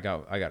 Yeah, I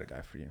got a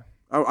guy for you.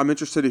 I'm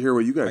interested to hear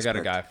what you guys I got a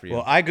picked. guy for you.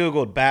 Well, I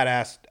googled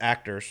badass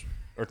actors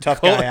or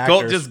tough guy actors,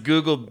 Colt just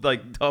Googled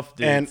like tough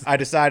dudes. and I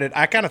decided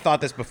I kind of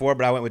thought this before,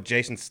 but I went with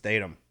Jason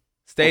Statham.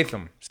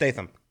 Statham.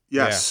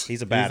 Yes.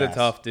 He's a badass. He's a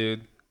tough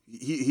dude.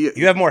 He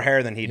You have more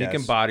hair than he He does.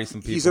 can body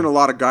some people. he's in a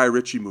lot of Guy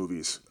Ritchie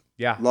movies.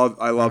 Yeah.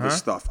 I love his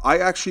stuff. I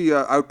actually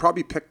I would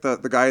probably pick the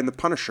guy in The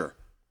Punisher.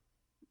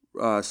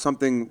 Yeah,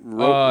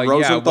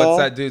 Rosenthal. what's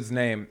that dude's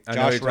name? I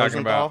know Josh you're talking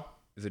Rosenthal? about.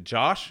 Is it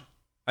Josh?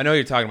 I know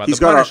you're talking about He's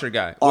the got Punisher a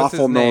guy. What's his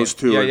awful name? nose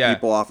too, Yeah, and yeah.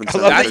 people often I say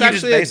love that. That's that you just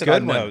actually a base it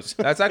good on one. nose.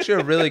 That's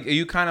actually a really.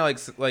 You kind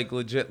of like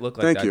legit look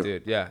like Thank that you.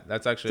 dude. Yeah,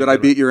 that's actually. Did a I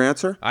good beat one. your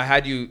answer? I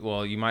had you.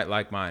 Well, you might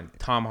like mine.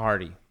 Tom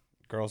Hardy.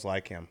 Girls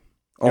like him.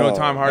 You know Oh, what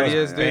Tom Hardy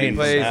those is, dude? He Bane's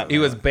plays. Batman. He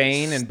was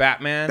Bane in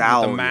Batman with the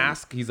Stallion.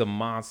 mask. He's a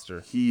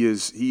monster. He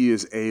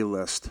is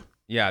A-list.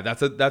 Yeah,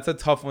 that's a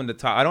tough one to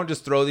top. I don't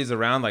just throw these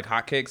around like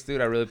hotcakes, dude.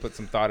 I really put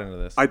some thought into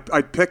this.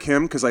 I'd pick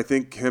him because I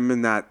think him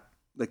and that,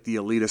 like the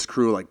elitist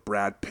crew, like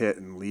Brad Pitt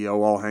and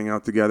Leo, all hang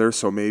out together.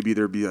 So maybe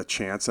there'd be a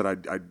chance that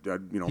I'd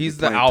He's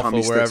be the playing alpha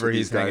tummy sticks wherever with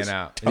he's these guys. hanging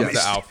out. Tummy He's the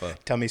stick. alpha.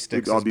 Tummy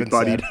sticks I'll has be been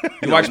buddy. said.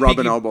 You watch rubbing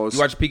Peaky, elbows. You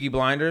watch Peaky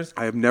Blinders?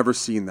 I have never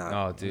seen that.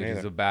 Oh, dude, Neither.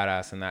 he's a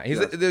badass in that.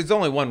 There's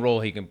only one role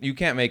he can. You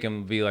can't make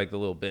him be like the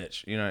little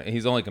bitch. You know,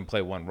 he's only can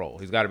play one role.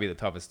 He's got to be the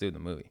toughest dude in the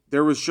movie.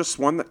 There was just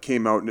one that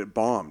came out and it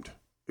bombed.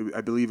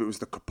 I believe it was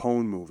the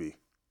Capone movie,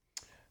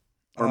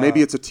 or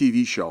maybe it's a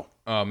TV show.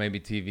 Oh, maybe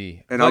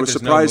TV. And feel I was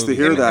there's no surprised to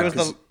movie hear in it. that. It was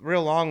 'cause- the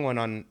real long one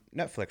on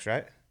Netflix,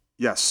 right?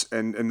 Yes,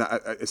 and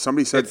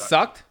somebody said It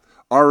sucked.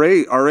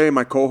 RA,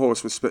 my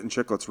co-host was Spittin'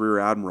 Chicklets, Rear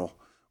Admiral,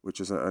 which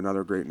is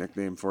another great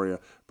nickname for you.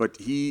 But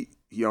he's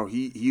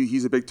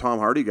a big Tom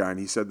Hardy guy, and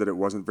he said that it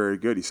wasn't very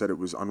good. He said it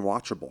was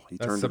unwatchable. He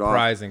That's turned it off.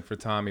 surprising for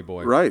Tommy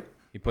Boy. Right.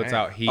 He puts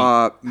out heat.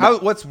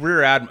 What's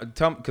Rear Admiral?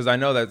 Because I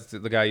know that's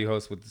the guy you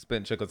host with the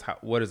Spittin' Chicklets.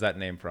 What is that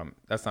name from?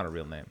 That's not a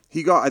real name.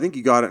 I think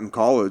he got it in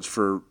college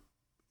for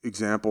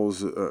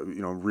examples.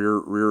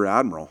 Rear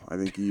Admiral. I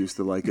think he used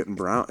to like it in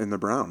the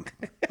Brown.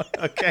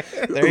 Okay.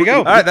 There you go.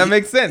 All right, that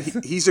makes sense.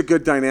 He's a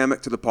good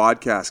dynamic to the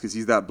podcast because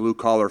he's that blue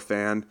collar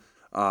fan.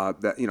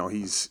 That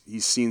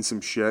he's seen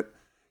some shit.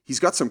 He's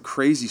got some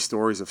crazy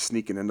stories of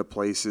sneaking into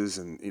places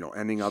and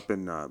ending up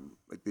in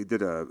like they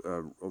did a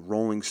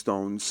Rolling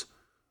Stones.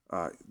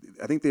 I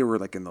think they were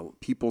like in the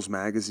People's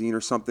Magazine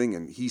or something,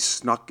 and he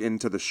snuck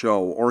into the show,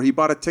 or he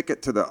bought a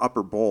ticket to the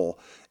upper bowl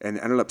and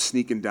ended up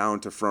sneaking down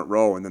to front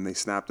row, and then they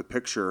snapped a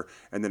picture,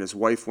 and then his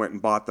wife went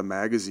and bought the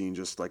magazine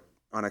just like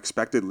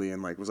unexpectedly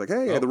and like was like,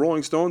 hey, the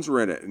Rolling Stones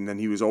were in it. And then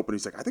he was open.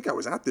 He's like, I think I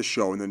was at this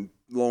show. And then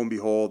lo and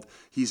behold,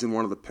 he's in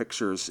one of the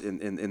pictures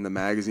in the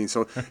magazine.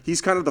 So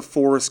he's kind of the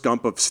Forrest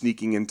Gump of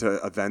sneaking into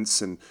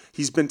events. And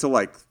he's been to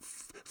like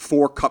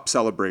 4 cup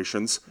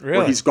celebrations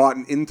where he's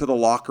gotten into the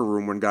locker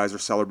room when guys are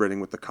celebrating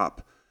with the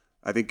cup.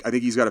 I think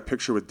he's got a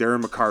picture with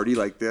Darren McCarty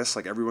like this,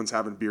 like everyone's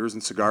having beers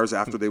and cigars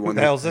after they won. Who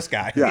the hell's this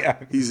guy? Yeah,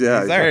 he's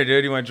there. Hey,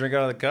 dude, you want to drink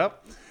out of the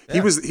cup?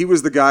 Yeah. He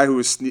was the guy who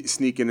was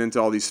sneaking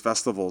into all these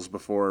festivals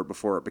before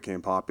it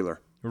became popular.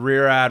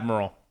 Rear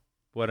Admiral,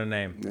 what a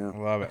name! Yeah,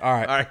 Love it. All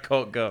right,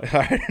 Colt, go. All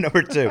right,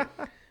 number 2.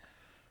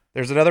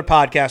 There's another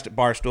podcast at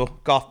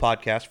Barstool, golf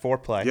podcast,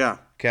 Foreplay. Yeah.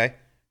 Okay.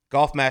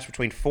 Golf match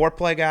between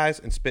Foreplay guys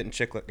and Spittin'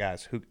 Chiclet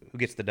guys. Who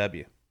gets the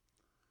W?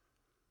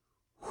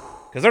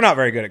 Because they're not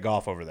very good at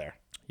golf over there.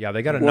 Yeah,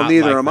 they got to. Well,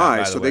 neither am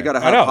I. So they got to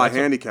have high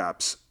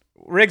handicaps.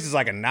 Riggs is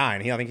like a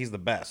 9. I think he's the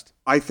best.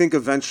 I think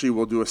eventually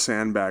we'll do a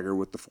sandbagger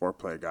with the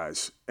Foreplay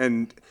guys.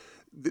 And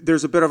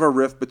there's a bit of a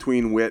rift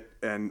between Witt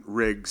and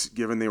Riggs,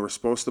 given they were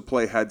supposed to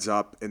play heads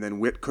up, and then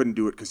Witt couldn't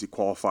do it because he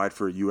qualified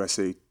for a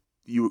USGA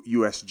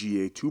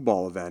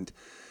 2-ball event.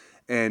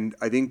 And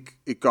I think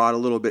it got a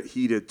little bit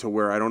heated to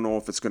where I don't know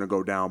if it's going to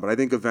go down, but I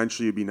think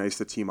eventually it'd be nice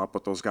to team up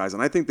with those guys.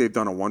 And I think they've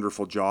done a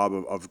wonderful job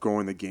of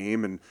growing the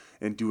game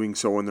and doing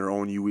so in their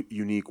own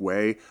unique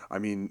way. I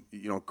mean,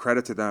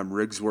 credit to them.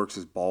 Riggs works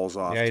his balls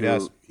off. Yeah, he too.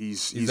 does.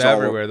 He's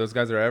everywhere. Those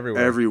guys are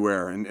everywhere.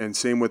 Everywhere. And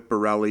same with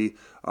Borelli.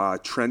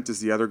 Trent is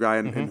the other guy.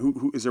 And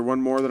who is there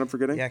one more that I'm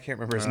forgetting? Yeah, I can't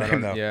remember his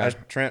name, though. Yeah.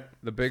 Trent,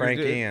 the bigger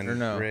Frankie, dude, and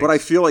no? Riggs. But I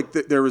feel like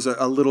there was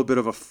a little bit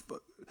of a...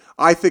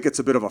 I think it's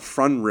a bit of a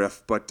fun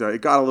riff, but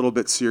it got a little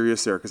bit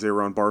serious there because they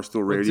were on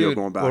Barstool Radio dude,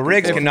 going back. well,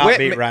 Riggs cannot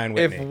beat Ryan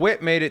Whitney. If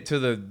Witt made it to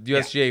the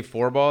USGA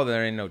 4-ball,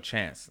 there ain't no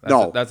chance.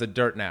 That's a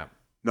dirt nap.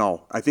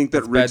 No, I think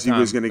that Riggs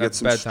was going to get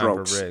some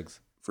strokes for Riggs.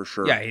 For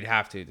sure. Yeah, he'd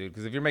have to, dude.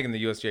 Because if you're making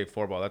the USGA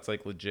 4-ball, that's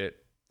like legit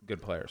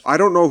good players. I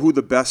don't know who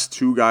the best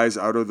 2 guys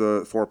out of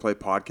the Foreplay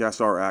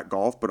podcast are at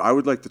golf, but I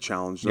would like to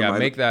challenge them. Yeah,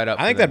 make that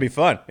up. I think that'd be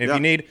fun. If you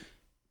need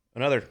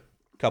another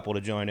couple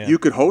to join in, you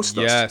could host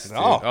us. Yes. Dude.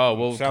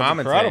 We'll sounds commentate.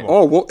 incredible.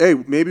 Oh, well, hey,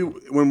 maybe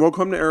when we'll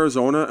come to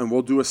Arizona and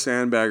we'll do a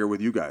sandbagger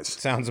with you guys.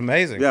 Sounds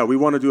amazing. Yeah, we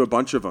want to do a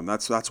bunch of them.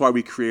 That's why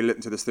we created it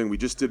into this thing. We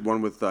just did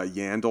one with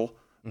Yandel,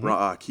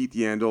 Keith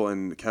Yandel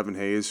and Kevin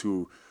Hayes,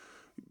 who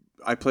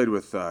I played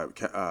with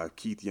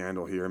Keith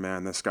Yandel here.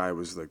 Man, this guy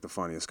was like the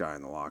funniest guy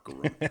in the locker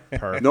room.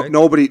 Perfect.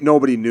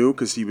 Nobody knew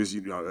because he was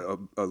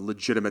a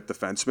legitimate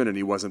defenseman and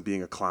he wasn't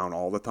being a clown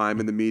all the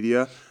time in the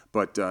media.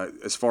 But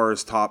as far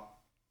as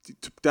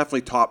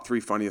definitely top 3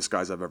 funniest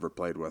guys I've ever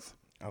played with.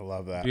 I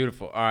love that.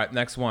 Beautiful. All right,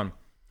 next one.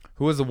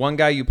 Who was the one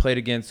guy you played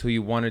against who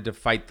you wanted to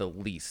fight the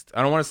least?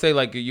 I don't want to say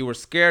like you were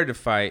scared to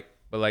fight,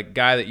 but like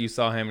guy that you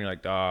saw him and you're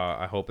like,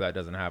 I hope that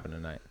doesn't happen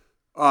tonight.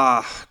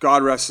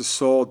 God rest his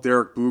soul,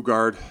 Derek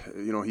Bugard.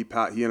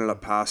 He ended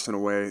up passing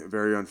away.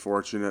 Very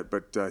unfortunate,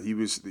 but he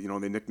was,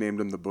 they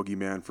nicknamed him the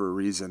Boogeyman for a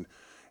reason.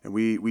 And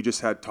we just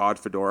had Todd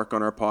Fedoruk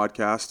on our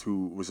podcast,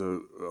 who was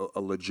a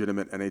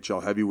legitimate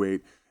NHL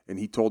heavyweight. And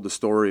he told the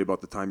story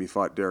about the time he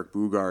fought Derek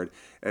Bugard.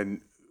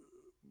 And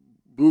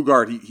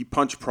Bugard, he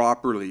punched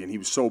properly, and he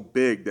was so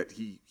big that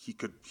he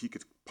could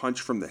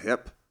punch from the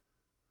hip.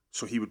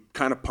 So he would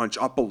kind of punch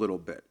up a little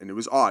bit. And it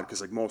was odd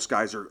because like most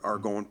guys are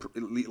going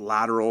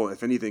lateral.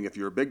 If anything, if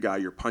you're a big guy,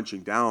 you're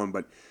punching down.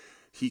 But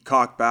he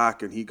cocked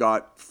back and he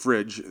got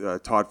Fridge,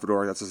 Todd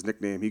Fedoruk, that's his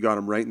nickname. He got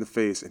him right in the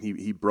face and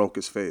he broke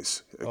his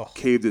face.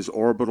 Caved his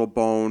orbital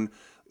bone.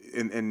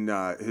 And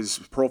his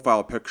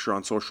profile picture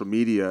on social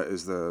media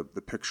is the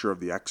picture of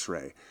the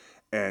X-ray,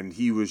 and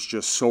he was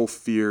just so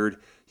feared.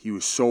 He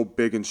was so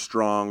big and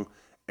strong,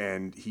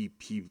 and he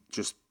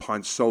just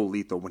punched so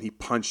lethal. When he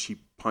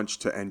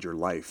punched to end your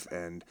life.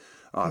 And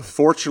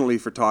fortunately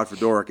for Todd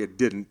Fedoruk, it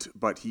didn't.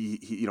 But he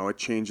it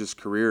changed his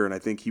career, and I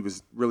think he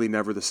was really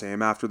never the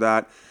same after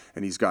that.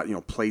 And he's got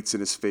plates in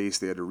his face.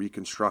 They had to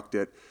reconstruct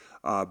it.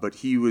 But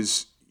he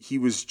was in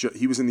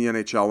the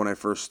NHL when I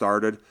first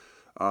started.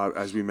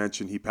 As we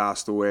mentioned, he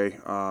passed away.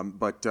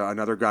 But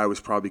another guy was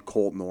probably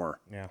Colt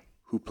Knorr,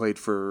 who played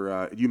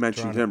for. You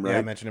mentioned him, right? Yeah,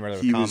 I mentioned him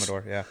earlier.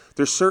 Commodore. Yeah.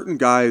 There's certain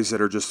guys that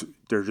are just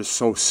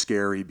so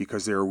scary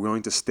because they're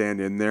willing to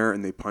stand in there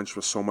and they punch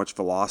with so much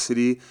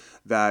velocity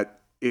that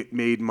it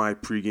made my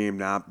pregame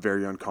nap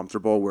very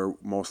uncomfortable. Where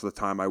most of the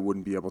time I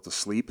wouldn't be able to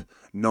sleep,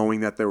 knowing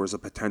that there was a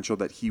potential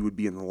that he would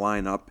be in the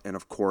lineup, and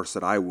of course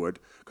that I would,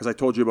 because I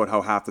told you about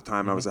how half the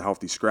time I was a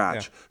healthy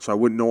scratch, so I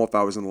wouldn't know if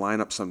I was in the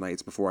lineup some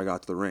nights before I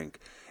got to the rink.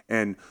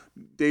 And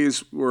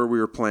days where we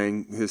were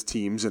playing his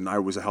teams and I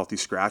was a healthy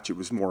scratch, it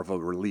was more of a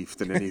relief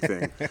than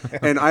anything.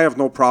 And I have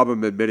no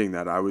problem admitting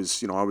that I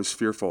was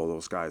fearful of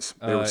those guys.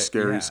 They were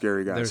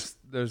scary guys.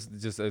 There's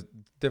just a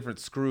different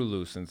screw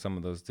loose in some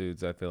of those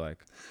dudes, I feel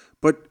like.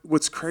 But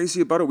what's crazy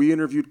about it, we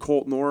interviewed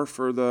Colt Knorr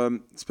for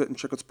the Spittin'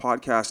 Chiclets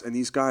podcast, and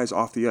these guys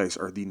off the ice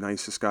are the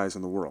nicest guys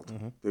in the world.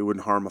 Mm-hmm. They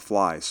wouldn't harm a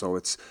fly. So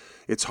it's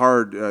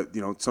hard.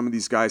 Some of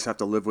these guys have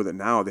to live with it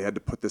now. They had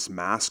to put this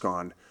mask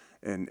on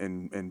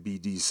and be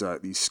these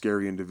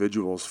scary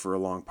individuals for a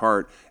long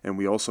part. And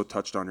we also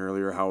touched on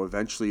earlier how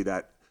eventually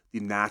that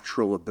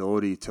natural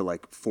ability to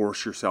like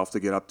force yourself to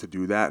get up to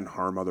do that and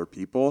harm other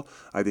people,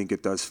 I think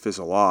it does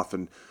fizzle off.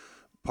 And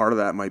part of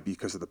that might be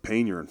because of the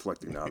pain you're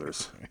inflicting to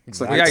others.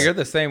 It's like, Yeah, you're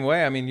the same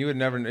way. I mean, you would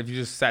never, if you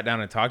just sat down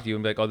and talked to you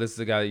and be like, oh, this is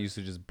the guy that used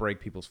to just break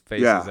people's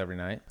faces every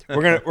night.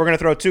 We're gonna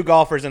throw two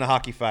golfers in a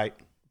hockey fight,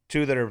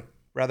 two that are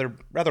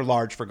rather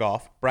large for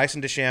golf: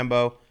 Bryson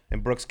DeChambeau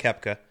and Brooks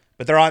Koepka.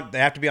 But they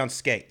have to be on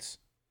skates.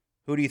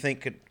 Who do you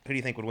think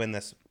would win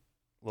this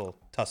little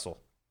tussle?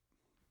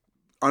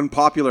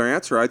 Unpopular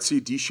answer, I'd see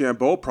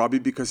DeChambeau, probably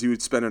because he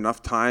would spend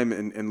enough time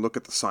and look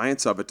at the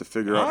science of it to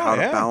figure out how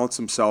to balance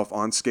himself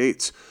on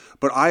skates.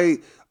 But I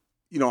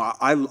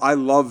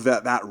love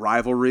that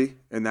rivalry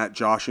and that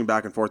joshing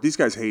back and forth. These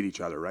guys hate each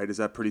other, right? Is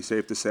that pretty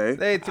safe to say?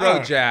 They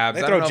throw jabs.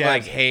 They I throw don't know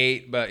jabs. if like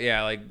hate, but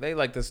yeah, like they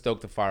like to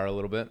stoke the fire a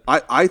little bit.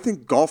 I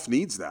think golf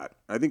needs that.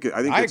 I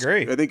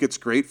agree. I think it's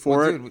great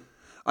for it. Dude,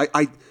 I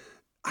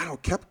don't know,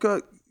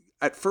 Koepka,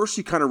 at first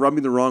he kind of rubbed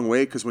me the wrong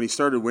way because when he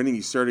started winning,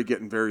 he started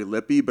getting very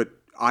lippy. But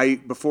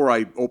before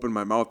I open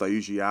my mouth, I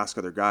usually ask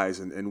other guys.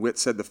 And Witt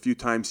said the few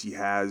times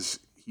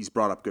he's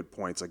brought up good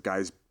points, like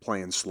guys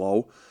playing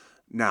slow.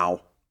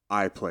 Now,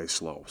 I play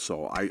slow.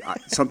 So I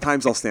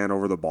sometimes I'll stand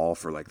over the ball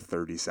for like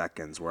 30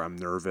 seconds where I'm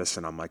nervous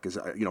and I'm like,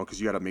 because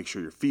you got to make sure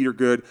your feet are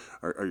good.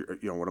 Or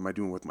what am I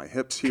doing with my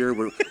hips here?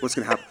 What's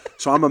going to happen?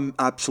 So I'm an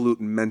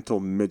absolute mental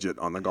midget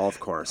on the golf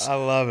course. I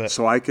love it.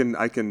 So I can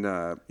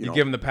you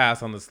give him the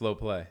pass on the slow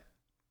play.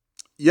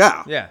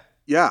 Yeah. Yeah.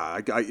 Yeah,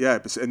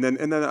 and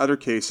then other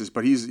cases,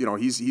 but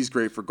he's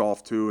great for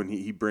golf too, and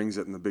he brings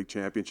it in the big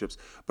championships.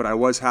 But I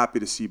was happy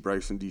to see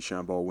Bryson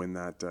DeChambeau win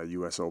that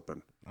U.S.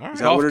 Open. All right. Is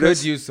that Golf what it could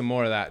is? use some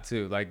more of that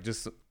too. Like,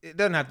 just it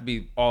doesn't have to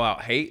be all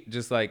out hate.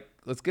 Just like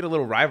let's get a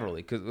little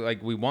rivalry because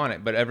like we want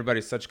it. But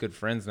everybody's such good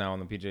friends now on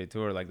the PGA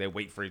Tour. Like they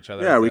wait for each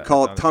other. Yeah, we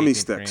call on it the tummy 18th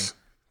sticks. green.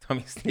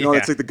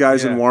 It's like the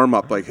guys in warm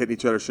up, like hitting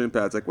each other's shin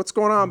pads. Like, what's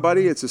going on,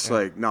 buddy? It's just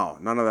like, no,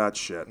 none of that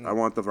shit. I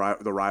want the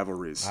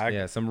rivalries.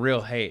 Yeah, some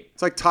real hate.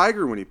 It's like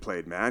Tiger when he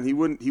played, man. He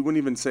wouldn't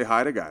even say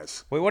hi to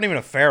guys. Well, it wasn't even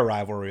a fair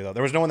rivalry though.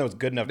 There was no one that was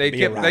good enough to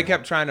be a rival. They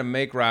kept trying to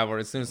make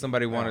rivalry. As soon as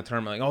somebody won a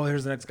tournament, like, oh,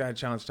 here's the next guy to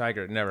challenge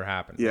Tiger. It never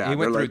happened. Yeah, he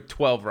went they're through like-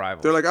 12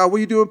 rivals. They're like, oh, what are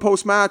you doing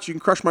post match? You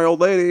can crush my old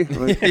lady.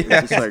 Like, it's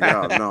just like,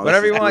 oh, no,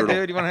 whatever this you is want,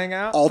 brutal. dude. You want to hang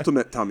out?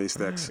 Ultimate tummy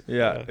sticks.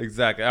 Yeah,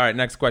 exactly. All right,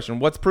 next question.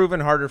 What's proven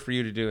harder for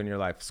you to do in your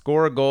life?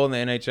 Score a goal in the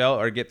NHL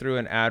or get through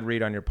an ad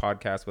read on your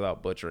podcast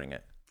without butchering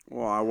it?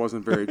 Well, I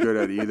wasn't very good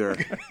at either.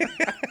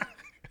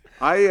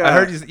 I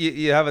heard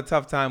you have a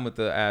tough time with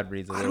the ad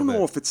reads a I little don't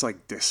know bit. if it's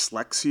like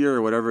dyslexia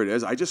or whatever it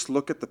is. I just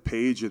look at the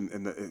page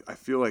and I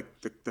feel like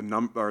the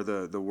number or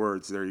the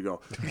words. There you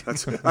go.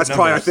 That's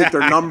probably I think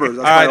they're numbers. That's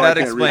All right, probably why I that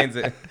can't read. explains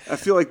it. I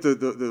feel like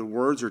the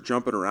words are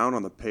jumping around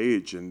on the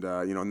page, and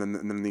and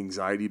then the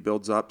anxiety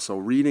builds up. So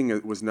reading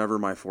it was never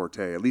my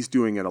forte. At least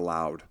doing it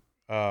aloud.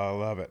 Oh, I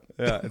love it.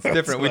 Yeah, it's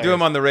different. We do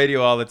them on the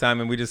radio all the time,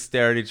 and we just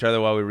stare at each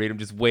other while we read them,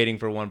 just waiting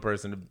for one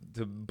person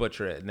to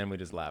butcher it, and then we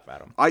just laugh at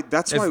them.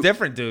 That's why It's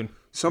different, dude.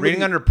 Somebody-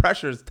 Reading under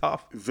pressure is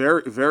tough.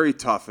 very very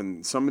tough.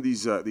 And some of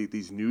these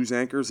news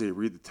anchors, they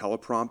read the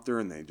teleprompter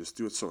and they just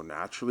do it so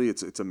naturally.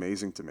 It's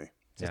amazing to me.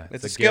 Yeah,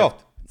 It's a skill.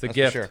 gift. It's a That's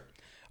gift. for sure.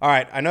 All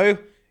right, I know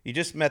you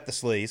just met the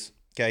Sleaze.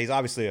 Okay, he's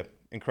obviously an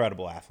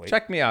incredible athlete.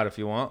 Check me out if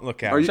you want.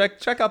 Look at Are him. you-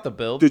 Check out the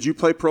build. Did you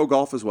play pro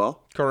golf as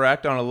well?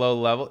 Correct, on a low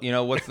level. You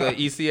know, what's the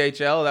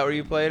ECHL? Is that where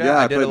you played at? Yeah,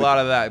 I I did a played lot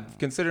of that.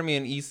 Consider me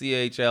an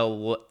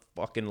ECHL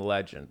fucking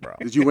legend, bro.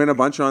 Did you win a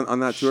bunch on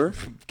that tour?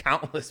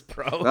 Countless,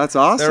 bro. That's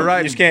awesome. They're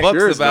writing You just can't- books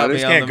Cheers, about buddy. me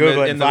You on can't the Google mid,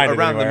 it in and the, find it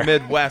around the anywhere.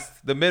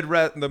 Midwest. The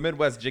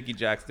Midwest Jicky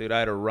Jacks, dude. I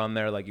had to run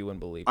there like you wouldn't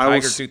believe. I will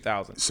Tiger s-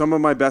 2000. Some of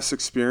my best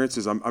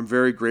experiences, I'm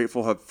very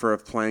grateful for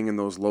playing in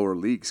those lower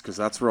leagues because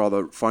that's where all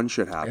the fun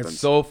shit happens. It's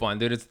so fun,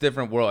 dude. It's a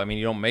different world. I mean,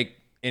 you don't make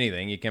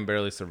anything. You can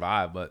barely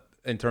survive. But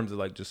in terms of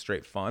like just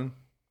straight fun,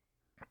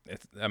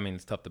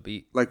 it's tough to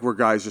beat. like where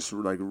guys just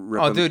like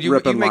ripping, Oh, dude, you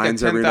ripping make a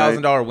lines every night.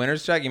 $10,000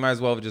 winner's check. You might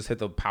as well have just hit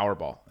the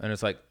Powerball, and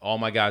it's like all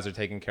my guys are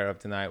taken care of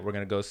tonight. We're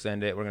gonna go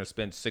send it. We're gonna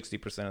spend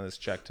 60% of this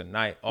check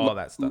tonight. All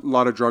that stuff. A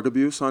lot of drug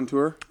abuse on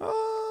tour.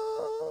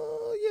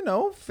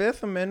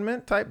 Fifth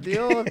Amendment type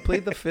deal.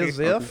 Plead the fifth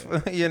if,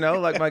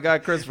 like my guy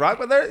Chris Rock.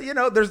 But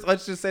there's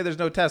let's just say there's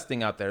no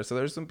testing out there, so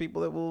there's some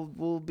people that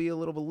will be a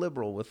little bit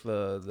liberal with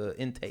the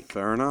intake.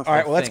 Fair enough. All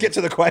right, well, let's get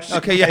to the question.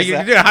 Okay,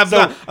 yeah,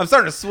 So I'm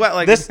starting to sweat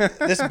like this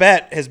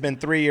bet has been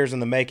 3 years in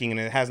the making, and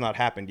it has not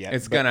happened yet.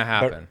 It's gonna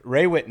happen. But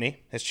Ray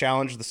Whitney has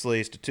challenged the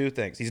Sleaze to two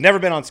things. He's never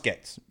been on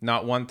skates.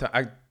 Not one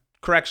time.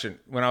 Correction.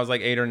 When I was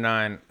like 8 or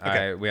 9,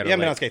 Okay, we had you a haven't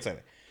been on lake. skates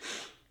lately.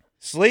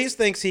 Sleaze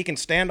thinks he can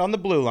stand on the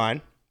blue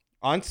line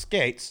on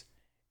skates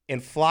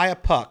and fly a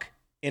puck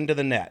into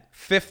the net.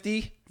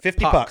 50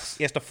 pucks.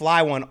 He has to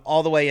fly one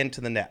all the way into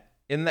the net.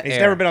 in the He's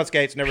air. never been on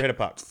skates, never hit a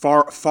puck.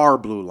 Far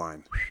blue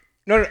line.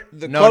 No,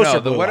 the closer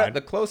the blue line.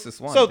 the closest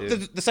one. So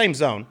dude. the same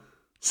zone.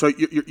 So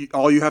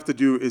all you have to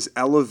do is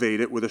elevate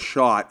it with a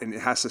shot, and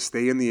it has to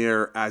stay in the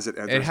air as it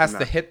enters. it has the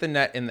to net. hit the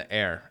net in the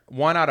air.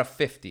 1 out of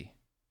 50.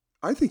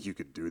 I think you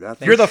could do that.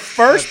 You're the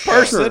first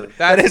person that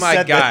That's has my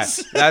said guy.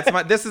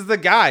 this. This is the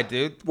guy,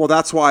 dude. Well,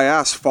 that's why I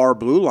asked far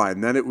blue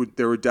line. Then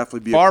there would definitely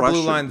be Far a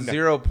question. blue line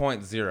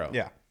 0.0.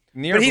 Yeah.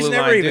 Near But he's blue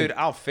never line, even, dude.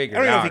 I'll figure I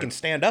don't it know out. if he can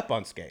stand up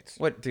on skates.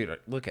 What, dude?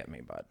 Look at me,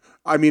 bud.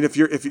 I mean, if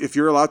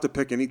you're allowed to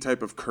pick any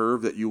type of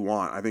curve that you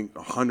want, I think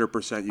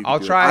 100% you can I'll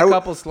do try it. a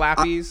couple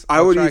slappies. I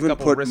I'll would try a even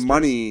couple put wristers.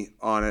 money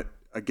on it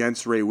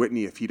against Ray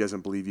Whitney if he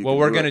doesn't believe you Well, can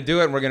we're do going to it.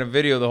 do it, and we're going to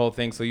video the whole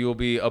thing, so you'll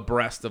be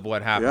abreast of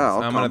what happens. Yeah,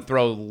 I'll I'm going come. to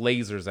throw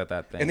lasers at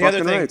that thing. And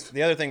Fucking right.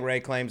 the other thing Ray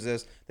claims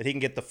is that he can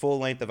get the full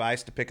length of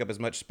ice to pick up as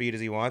much speed as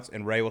he wants,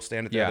 and Ray will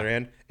stand at the Yeah. other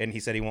end, and he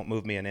said he won't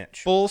move me an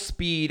inch. Full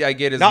speed, I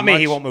get as Not much. me,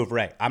 he won't move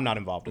Ray. I'm not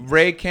involved in this.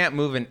 Ray can't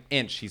move an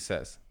inch, he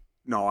says.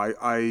 No,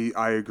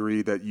 I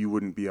agree that you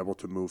wouldn't be able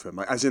to move him.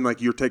 As in,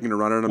 like, you're taking a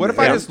run at him. What if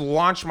Yeah. I just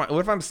launch what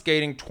if I'm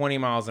skating 20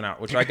 miles an hour,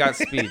 which I got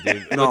speed,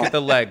 dude. Look at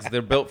the legs.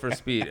 They're built for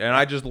speed. And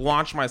I just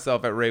launch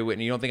myself at Ray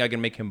Whitney. You don't think I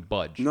can make him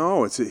budge?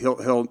 No,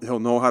 he'll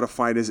know how to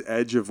find his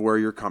edge of where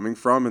you're coming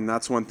from, and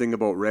that's one thing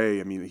about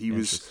Ray. I mean, he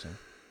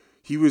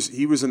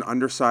was an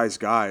undersized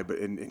guy, but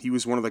and he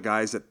was one of the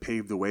guys that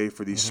paved the way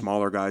for these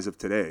smaller guys of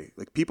today.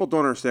 Like, people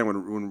don't understand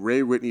when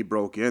Ray Whitney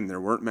broke in,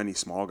 there weren't many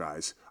small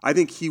guys. I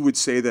think he would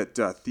say that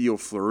Theo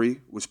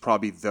Fleury was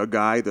probably the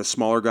guy, the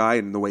smaller guy,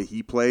 and the way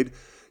he played.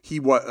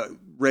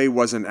 Ray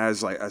wasn't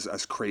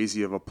as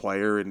crazy of a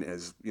player and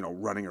as, you know,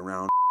 running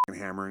around and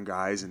hammering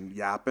guys and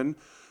yapping,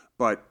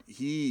 but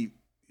he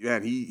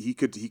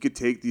could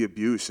take the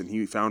abuse, and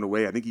he found a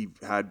way. I think he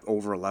had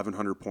over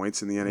 1,100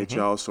 points in the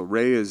NHL. So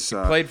Ray is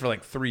Played for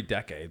like 3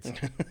 decades.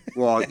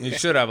 well. You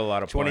should have a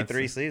lot of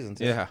 23 points. seasons.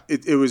 Yeah.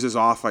 It was his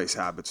off-ice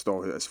habits,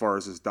 though, as far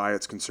as his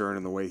diet's concerned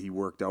and the way he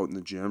worked out in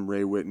the gym.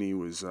 Ray Whitney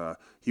was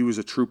he was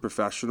a true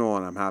professional,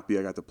 and I'm happy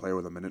I got to play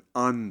with him, and an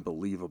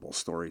unbelievable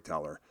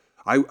storyteller.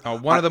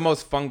 One of the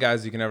most fun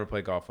guys you can ever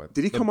play golf with.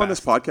 Did he The come on this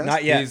best. podcast?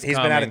 Not yet. He's He's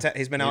coming. been out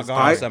He's gone coming.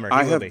 all summer. He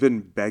I will have be. been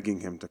begging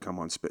him to come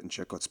on Spit and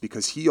Chicklets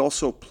because he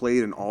also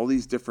played in all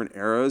these different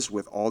eras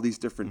with all these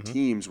different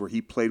teams where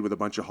he played with a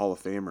bunch of Hall of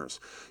Famers.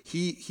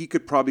 He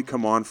could probably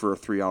come on for a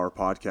 3-hour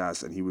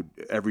podcast, and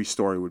every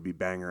story would be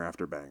banger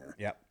after banger.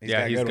 Yep. He's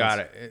good got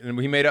ones. it. And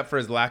he made up for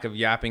his lack of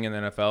yapping in the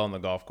NFL on the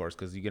golf course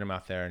because you get him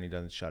out there and he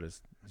doesn't shut his.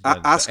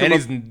 Ask him and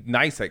he's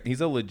nice. Like, he's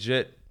a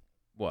legit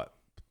what?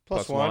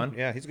 Plus one.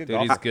 Yeah, he's a good Dude,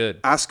 golfer. he's good.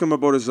 Ask him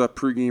about his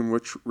pregame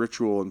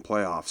ritual in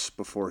playoffs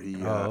before he.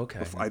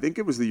 Okay. I think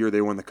it was the year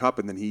they won the cup,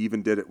 and then he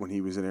even did it when he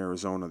was in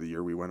Arizona. The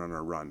year we went on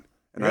our run,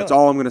 and that's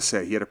all I'm going to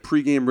say. He had a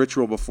pregame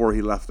ritual before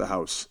he left the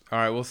house. All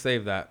right, we'll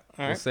save that.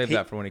 All We'll right. save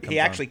that for when he comes He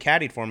actually on.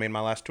 caddied for me in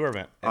my last tour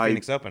event at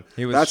Phoenix Open.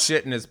 He was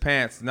shitting his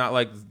pants, not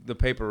like the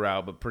paper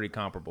route, but pretty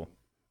comparable.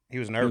 He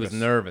was He nervous. was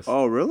nervous.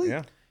 Oh, really?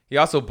 Yeah. He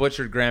also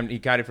butchered Graham.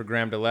 He caddied for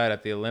Graham Dillette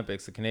at the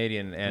Olympics, the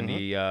Canadian, and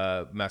he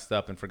messed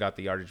up and forgot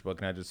the yardage book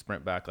and had to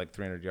sprint back like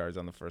 300 yards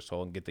on the first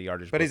hole and get the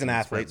yardage book. But he's an and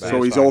athlete, sprint so So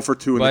back. he's 0 for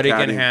 2 in But the he can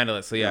caddy. handle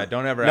it. So yeah,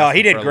 don't ever. No, ask he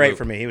him did for a great loop.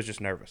 for me. He was just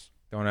nervous.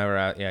 Don't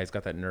ever. Yeah, he's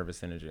got that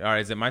nervous energy. All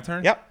right, is it my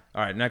turn? Yep.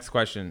 All right, next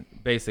question.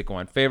 Basic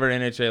one. Favorite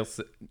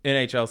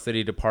NHL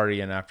city to party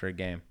in after a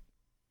game?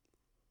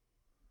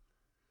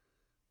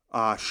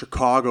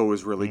 Chicago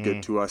was really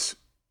good to us.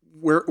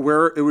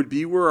 Where it would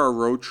be where our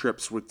road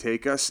trips would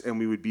take us, and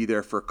we would be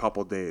there for a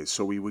couple days,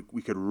 so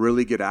we could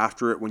really get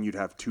after it when you'd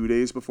have 2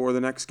 days before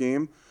the next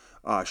game.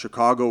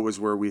 Chicago was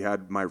where we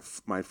had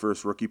my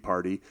first rookie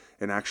party,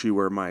 and actually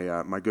where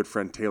my good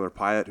friend Taylor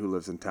Pyatt, who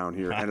lives in town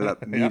here, ended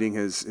up meeting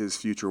his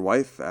future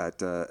wife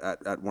at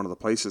one of the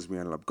places we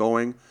ended up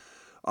going.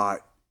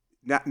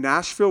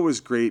 Nashville was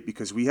great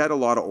because we had a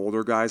lot of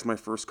older guys my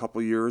first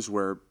couple years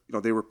where, you know,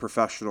 they were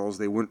professionals.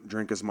 They wouldn't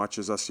drink as much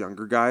as us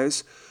younger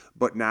guys,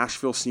 but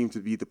Nashville seemed to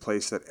be the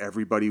place that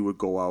everybody would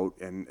go out,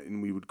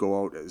 and we would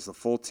go out as the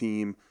full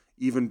team.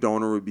 Even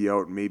Donor would be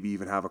out and maybe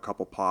even have a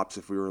couple pops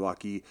if we were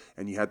lucky,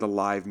 and you had the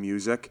live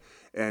music.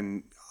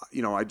 And,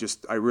 you know,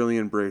 I really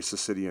embraced the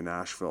city of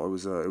Nashville.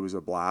 It was a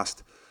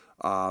blast.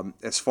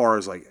 As far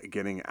as like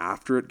getting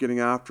after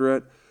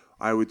it,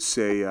 I would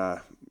say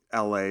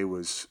LA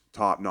was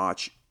top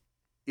notch.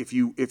 If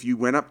you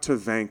went up to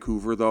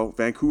Vancouver though,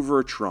 Vancouver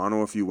or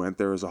Toronto, if you went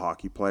there as a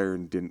hockey player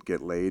and didn't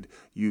get laid,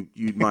 you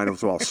might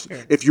as well.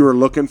 If you were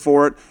looking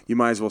for it, you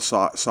might as well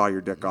saw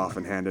your dick off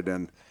and hand it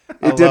in.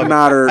 It didn't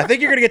matter. I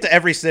think you're gonna get to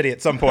every city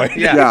at some point.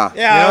 Yeah.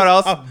 Yeah. You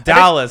know what else?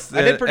 Dallas.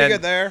 I did pretty and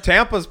good there.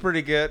 Tampa's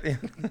pretty good.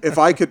 If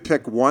I could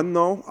pick one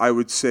though, I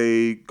would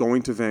say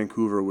going to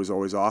Vancouver was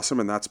always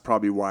awesome, and that's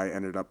probably why I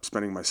ended up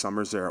spending my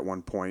summers there at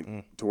one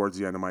point towards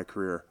the end of my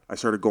career. I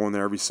started going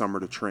there every summer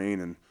to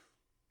train and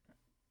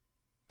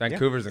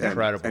Vancouver's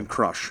incredible. and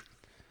crush.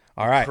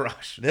 All right.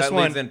 Crush. This That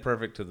one. leads in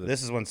perfect to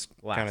This is one's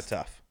last. kind of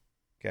tough.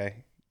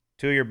 Okay.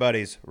 2 of your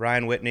buddies,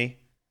 Ryan Whitney,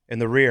 in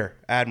the rear,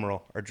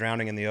 Admiral, are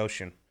drowning in the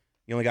ocean.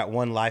 You only got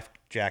one life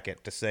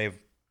jacket to save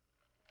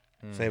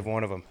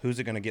one of them. Who's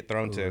it going to get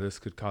thrown Ooh, to? this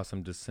could cause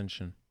some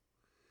dissension.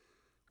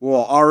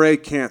 Well, RA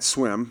can't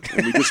swim,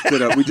 and we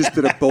just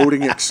did a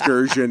boating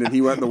excursion, and he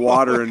went in the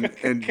water,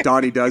 and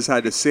Donnie Does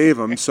had to save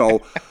him.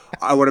 So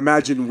I would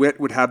imagine Whit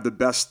would have the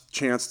best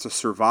chance to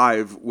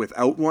survive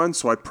without one.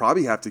 So I'd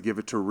probably have to give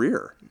it to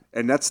Rear.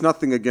 And that's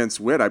nothing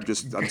against Witt. I'm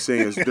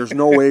saying there's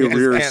no way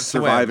Rear's can't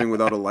swim. surviving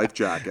without a life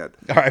jacket.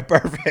 All right,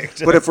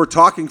 perfect. But if we're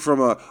talking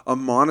from a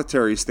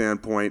monetary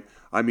standpoint,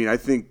 I mean, I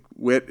think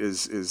Witt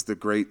is the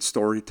great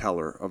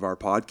storyteller of our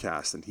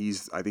podcast, and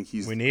I think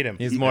he's we need him.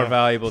 He's more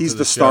valuable. He's to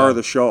the star of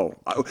the show.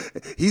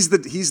 He's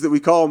the we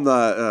call him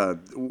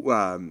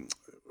the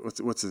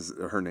what's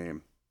her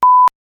name?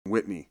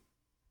 Whitney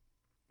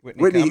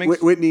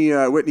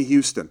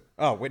Houston.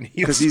 Oh, Whitney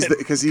Houston.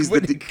 Because he's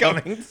Whitney the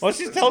Cummings. Well,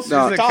 she tells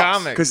No, her a talks.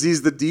 comic. because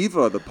he's the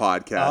diva of the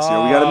podcast. You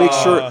know,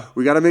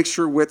 we got to make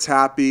sure Witt's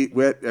happy.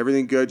 Witt,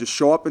 everything good. Just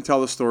show up and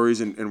tell the stories,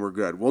 and we're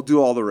good. We'll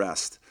do all the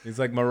rest. He's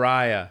like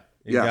Mariah.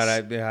 You Yes.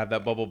 gotta have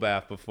that bubble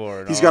bath before.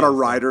 And He's all got a that stuff.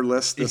 rider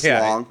list this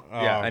Yeah, long.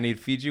 Yeah, I need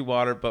Fiji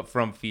water, but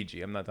from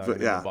Fiji. I'm not talking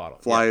about the bottle.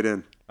 Fly it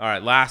in. All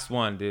right, last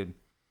one, dude.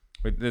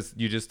 With this,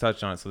 you just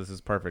touched on it, so this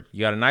is perfect.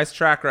 You got a nice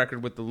track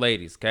record with the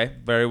ladies, okay?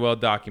 Very well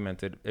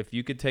documented. If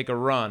you could take a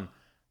run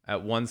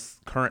at one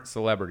current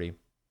celebrity,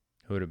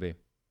 who would it be?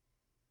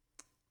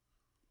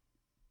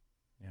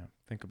 Yeah,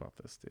 think about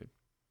this, dude.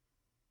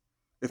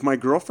 If my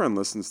girlfriend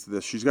listens to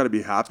this, she's got to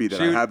be happy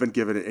that I haven't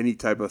given it any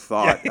type of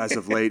thought as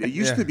of late. It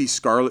used to be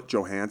Scarlett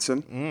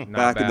Johansson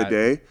back in the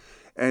day,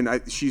 and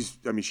she's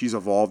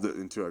evolved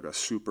into like a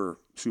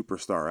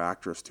superstar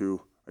actress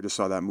too. I just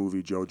saw that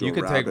movie Jojo You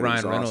could Rabbit. take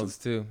Ryan Reynolds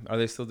too. Are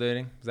they still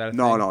dating? Is that a thing?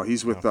 No,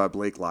 he's with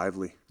Blake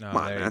Lively. No, Come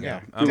on, there man.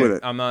 you go. Good with it.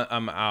 I'm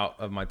out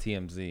of my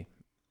TMZ.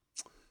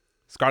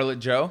 Scarlett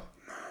Joe?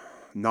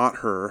 Not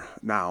her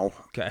now.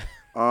 Okay.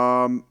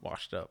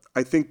 Washed up.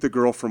 I think the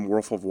girl from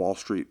Wolf of Wall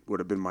Street would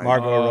have been my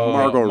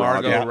Margot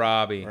Robbie.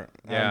 Robbie.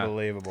 Yeah.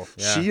 Unbelievable.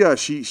 Yeah.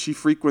 She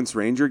frequents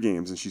Ranger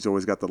games, and she's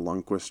always got the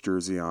Lundqvist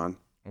jersey on.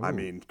 Ooh. I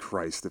mean,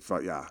 Christ,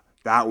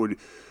 that would.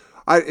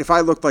 If I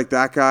looked like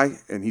that guy,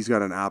 and he's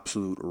got an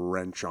absolute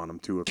wrench on him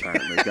too.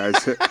 Apparently, guys,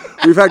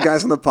 we've had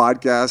guys on the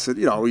podcast,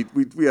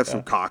 and we have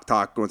some cock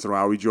talk once in a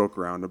while. We joke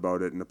around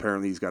about it, and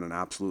apparently he's got an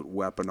absolute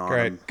weapon on him.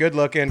 Great. Good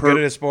looking, good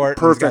at his sport.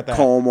 Perfect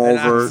comb An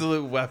over.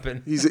 absolute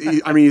weapon. He's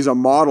a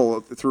model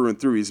through and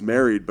through. He's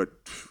married, but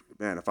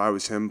man, if I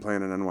was him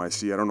playing in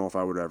NYC, I don't know if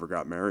I would have ever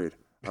got married.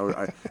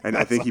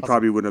 I think he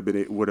probably would have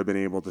been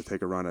able to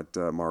take a run at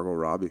Margot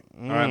Robbie.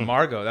 All right,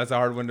 Margot. That's a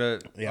hard one to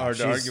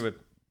argue with.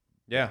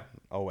 Yeah.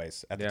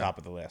 Always at the top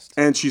of the list.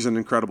 And she's an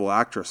incredible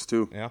actress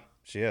too. Yeah,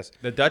 she is.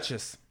 The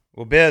Duchess.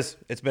 Well, Biz,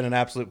 it's been an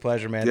absolute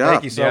pleasure, man. Yeah.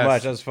 Thank you so Yes.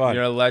 much. That was fun.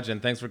 You're a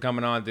legend. Thanks for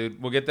coming on, dude.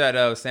 We'll get that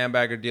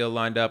Sandbagger deal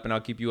lined up, and I'll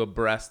keep you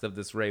abreast of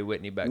this Ray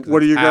Whitney bet.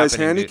 What are your guys'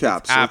 happening, dude.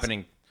 handicaps? It's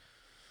happening.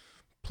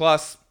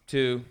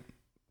 +2.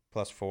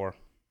 +4.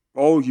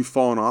 Oh, you've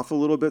fallen off a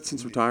little bit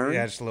since retiring?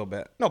 Yeah, just a little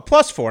bit. No,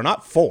 +4,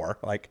 not 4.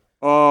 Like,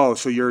 Oh,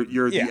 so you're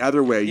the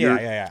other way.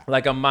 yeah.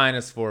 Like a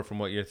 -4 from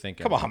what you're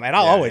thinking. Come on, man.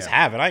 I'll always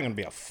have it. I ain't gonna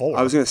be a 4.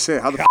 I was gonna say,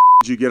 how the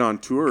did you get on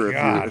tour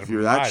if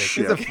you're that almighty.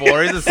 shit? He's a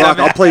 4. He's a Fuck,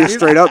 7. I'll play you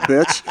straight up,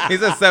 bitch.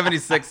 He's a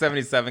 76,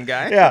 77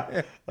 guy.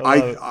 Yeah.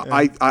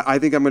 I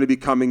think I'm going to be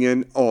coming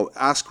in. Oh,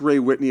 ask Ray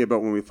Whitney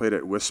about when we played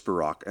at Whisper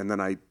Rock, and then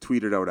I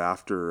tweeted out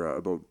after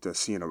about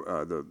seeing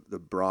the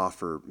bra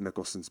for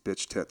Mickelson's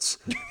bitch tits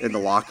in the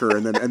locker,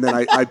 and then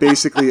I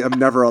basically am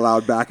never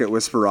allowed back at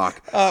Whisper Rock.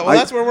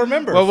 That's where we're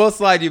members. Well, we'll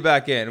slide you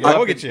back in.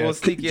 We'll get you. We'll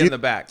sneak you in the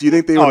back. Do you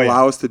think they would Oh, yeah.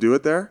 allow us to do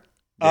it there?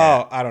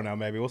 Oh, I don't know.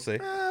 Maybe we'll see.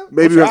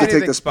 Maybe we have to take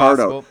Anything's this part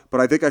possible. out. But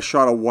I think I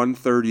shot a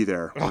 130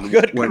 there.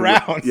 Good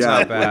round. Yeah,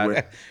 Not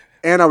bad.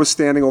 and I was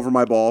standing over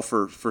my ball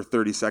for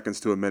 30 seconds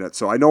to a minute.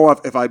 So I know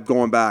if I'm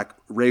going back,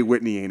 Ray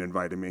Whitney ain't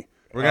inviting me.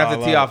 We're going to have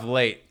to I tee love off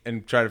late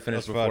and try to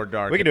finish before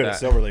dark. We can do it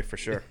at Silverleaf for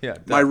sure. Yeah,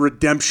 My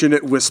redemption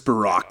at Whisper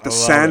Rock, the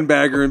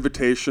Sandbagger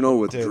Invitational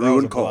with Dude, that Drew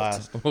was and a Colt.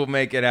 blast. we'll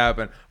make it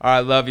happen. All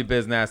right, love you,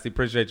 Biz Nasty.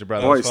 Appreciate you,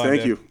 brother. Boys, fun, thank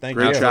dude. you. Thank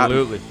Great you. chat.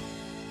 Absolutely.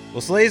 Well,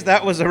 Sleaze,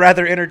 that was a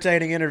rather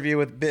entertaining interview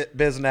with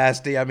Biz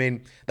Nasty. I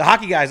mean, the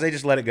hockey guys, they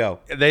just let it go.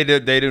 They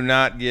do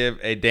not give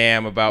a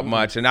damn about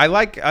much. And I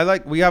like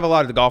we have a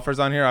lot of the golfers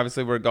on here.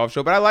 Obviously, we're a golf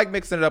show, but I like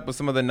mixing it up with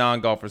some of the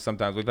non-golfers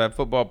sometimes. We've had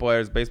football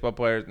players, baseball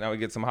players. Now we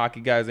get some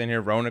hockey guys in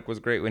here. Roenick was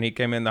great when he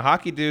came in. The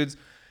hockey dudes,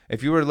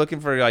 if you were looking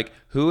for like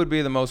who would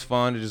be the most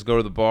fun to just go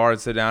to the bar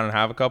and sit down and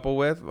have a couple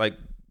with, like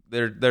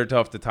they're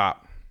tough to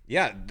top.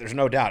 Yeah, there's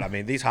no doubt. I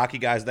mean, these hockey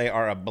guys, they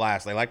are a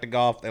blast. They like to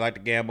golf, they like to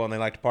gamble, and they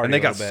like to party And they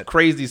a got little bit.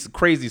 crazy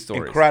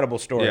stories. Incredible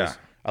stories. Yeah.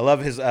 I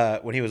love his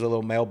when he was a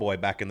little mail boy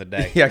back in the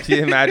day. Yeah, can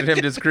you imagine him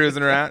just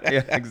cruising around?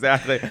 Yeah,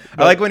 exactly.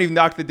 I like when he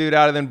knocked the dude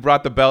out and then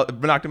brought the belt,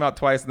 knocked him out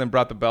twice, and then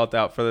brought the belt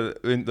out for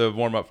the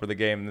warm up for the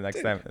game the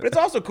next time. But it's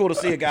also cool to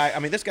see a guy. I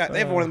mean, this guy, they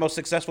have one of the most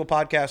successful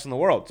podcasts in the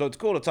world. So it's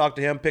cool to talk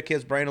to him, pick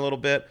his brain a little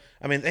bit.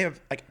 I mean, they have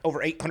like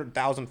over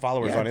 800,000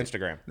 followers on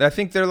Instagram. I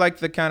think they're like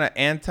the kind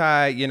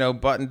of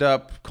buttoned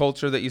up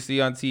culture that you see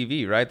on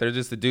TV, right? They're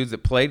just the dudes that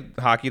played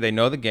hockey. They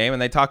know the game,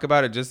 and they talk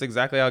about it just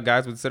exactly how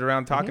guys would sit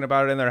around talking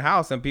about it in their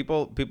house. And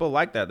people people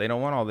like that. They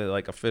don't want all the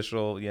like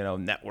official,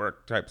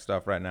 network type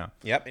stuff right now.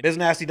 Yep. Biz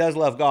Nasty does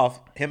love golf.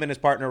 Him and his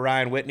partner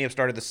Ryan Whitney have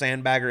started the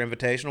Sandbagger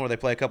Invitational, where they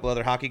play a couple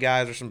other hockey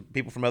guys or some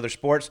people from other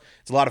sports.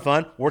 It's a lot of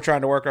fun. We're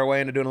trying to work our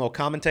way into doing a little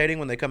commentating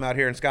when they come out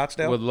here in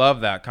Scottsdale. Would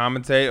love that.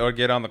 Commentate or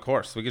get on the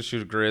course. We could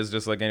shoot grizz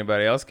just like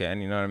anybody else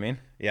can. You know what I mean?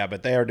 Yeah,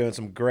 but they are doing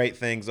some great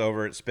things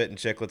over at Spit and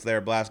Chicklets. They're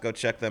a blast. Go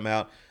check them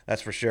out.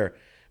 That's for sure.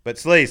 But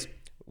Sleaze,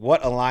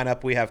 what a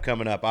lineup we have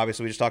coming up.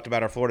 Obviously, we just talked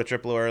about our Florida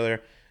Triple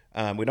earlier.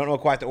 We don't know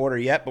quite the order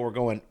yet, but we're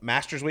going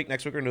Masters Week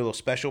next week. We're going to do a little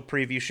special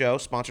preview show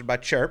sponsored by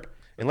Chirp.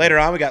 And later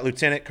on, we got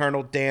Lieutenant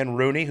Colonel Dan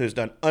Rooney, who's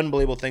done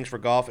unbelievable things for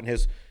golf, and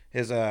his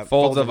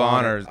Folds of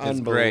Honor is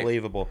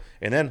unbelievable. Great.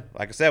 And then,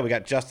 like I said, we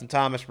got Justin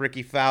Thomas,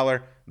 Ricky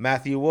Fowler,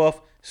 Matthew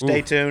Wolff.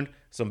 Stay tuned.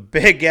 Some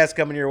big guests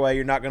coming your way.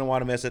 You're not going to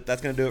want to miss it.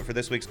 That's going to do it for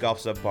this week's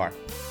Golf Subpar.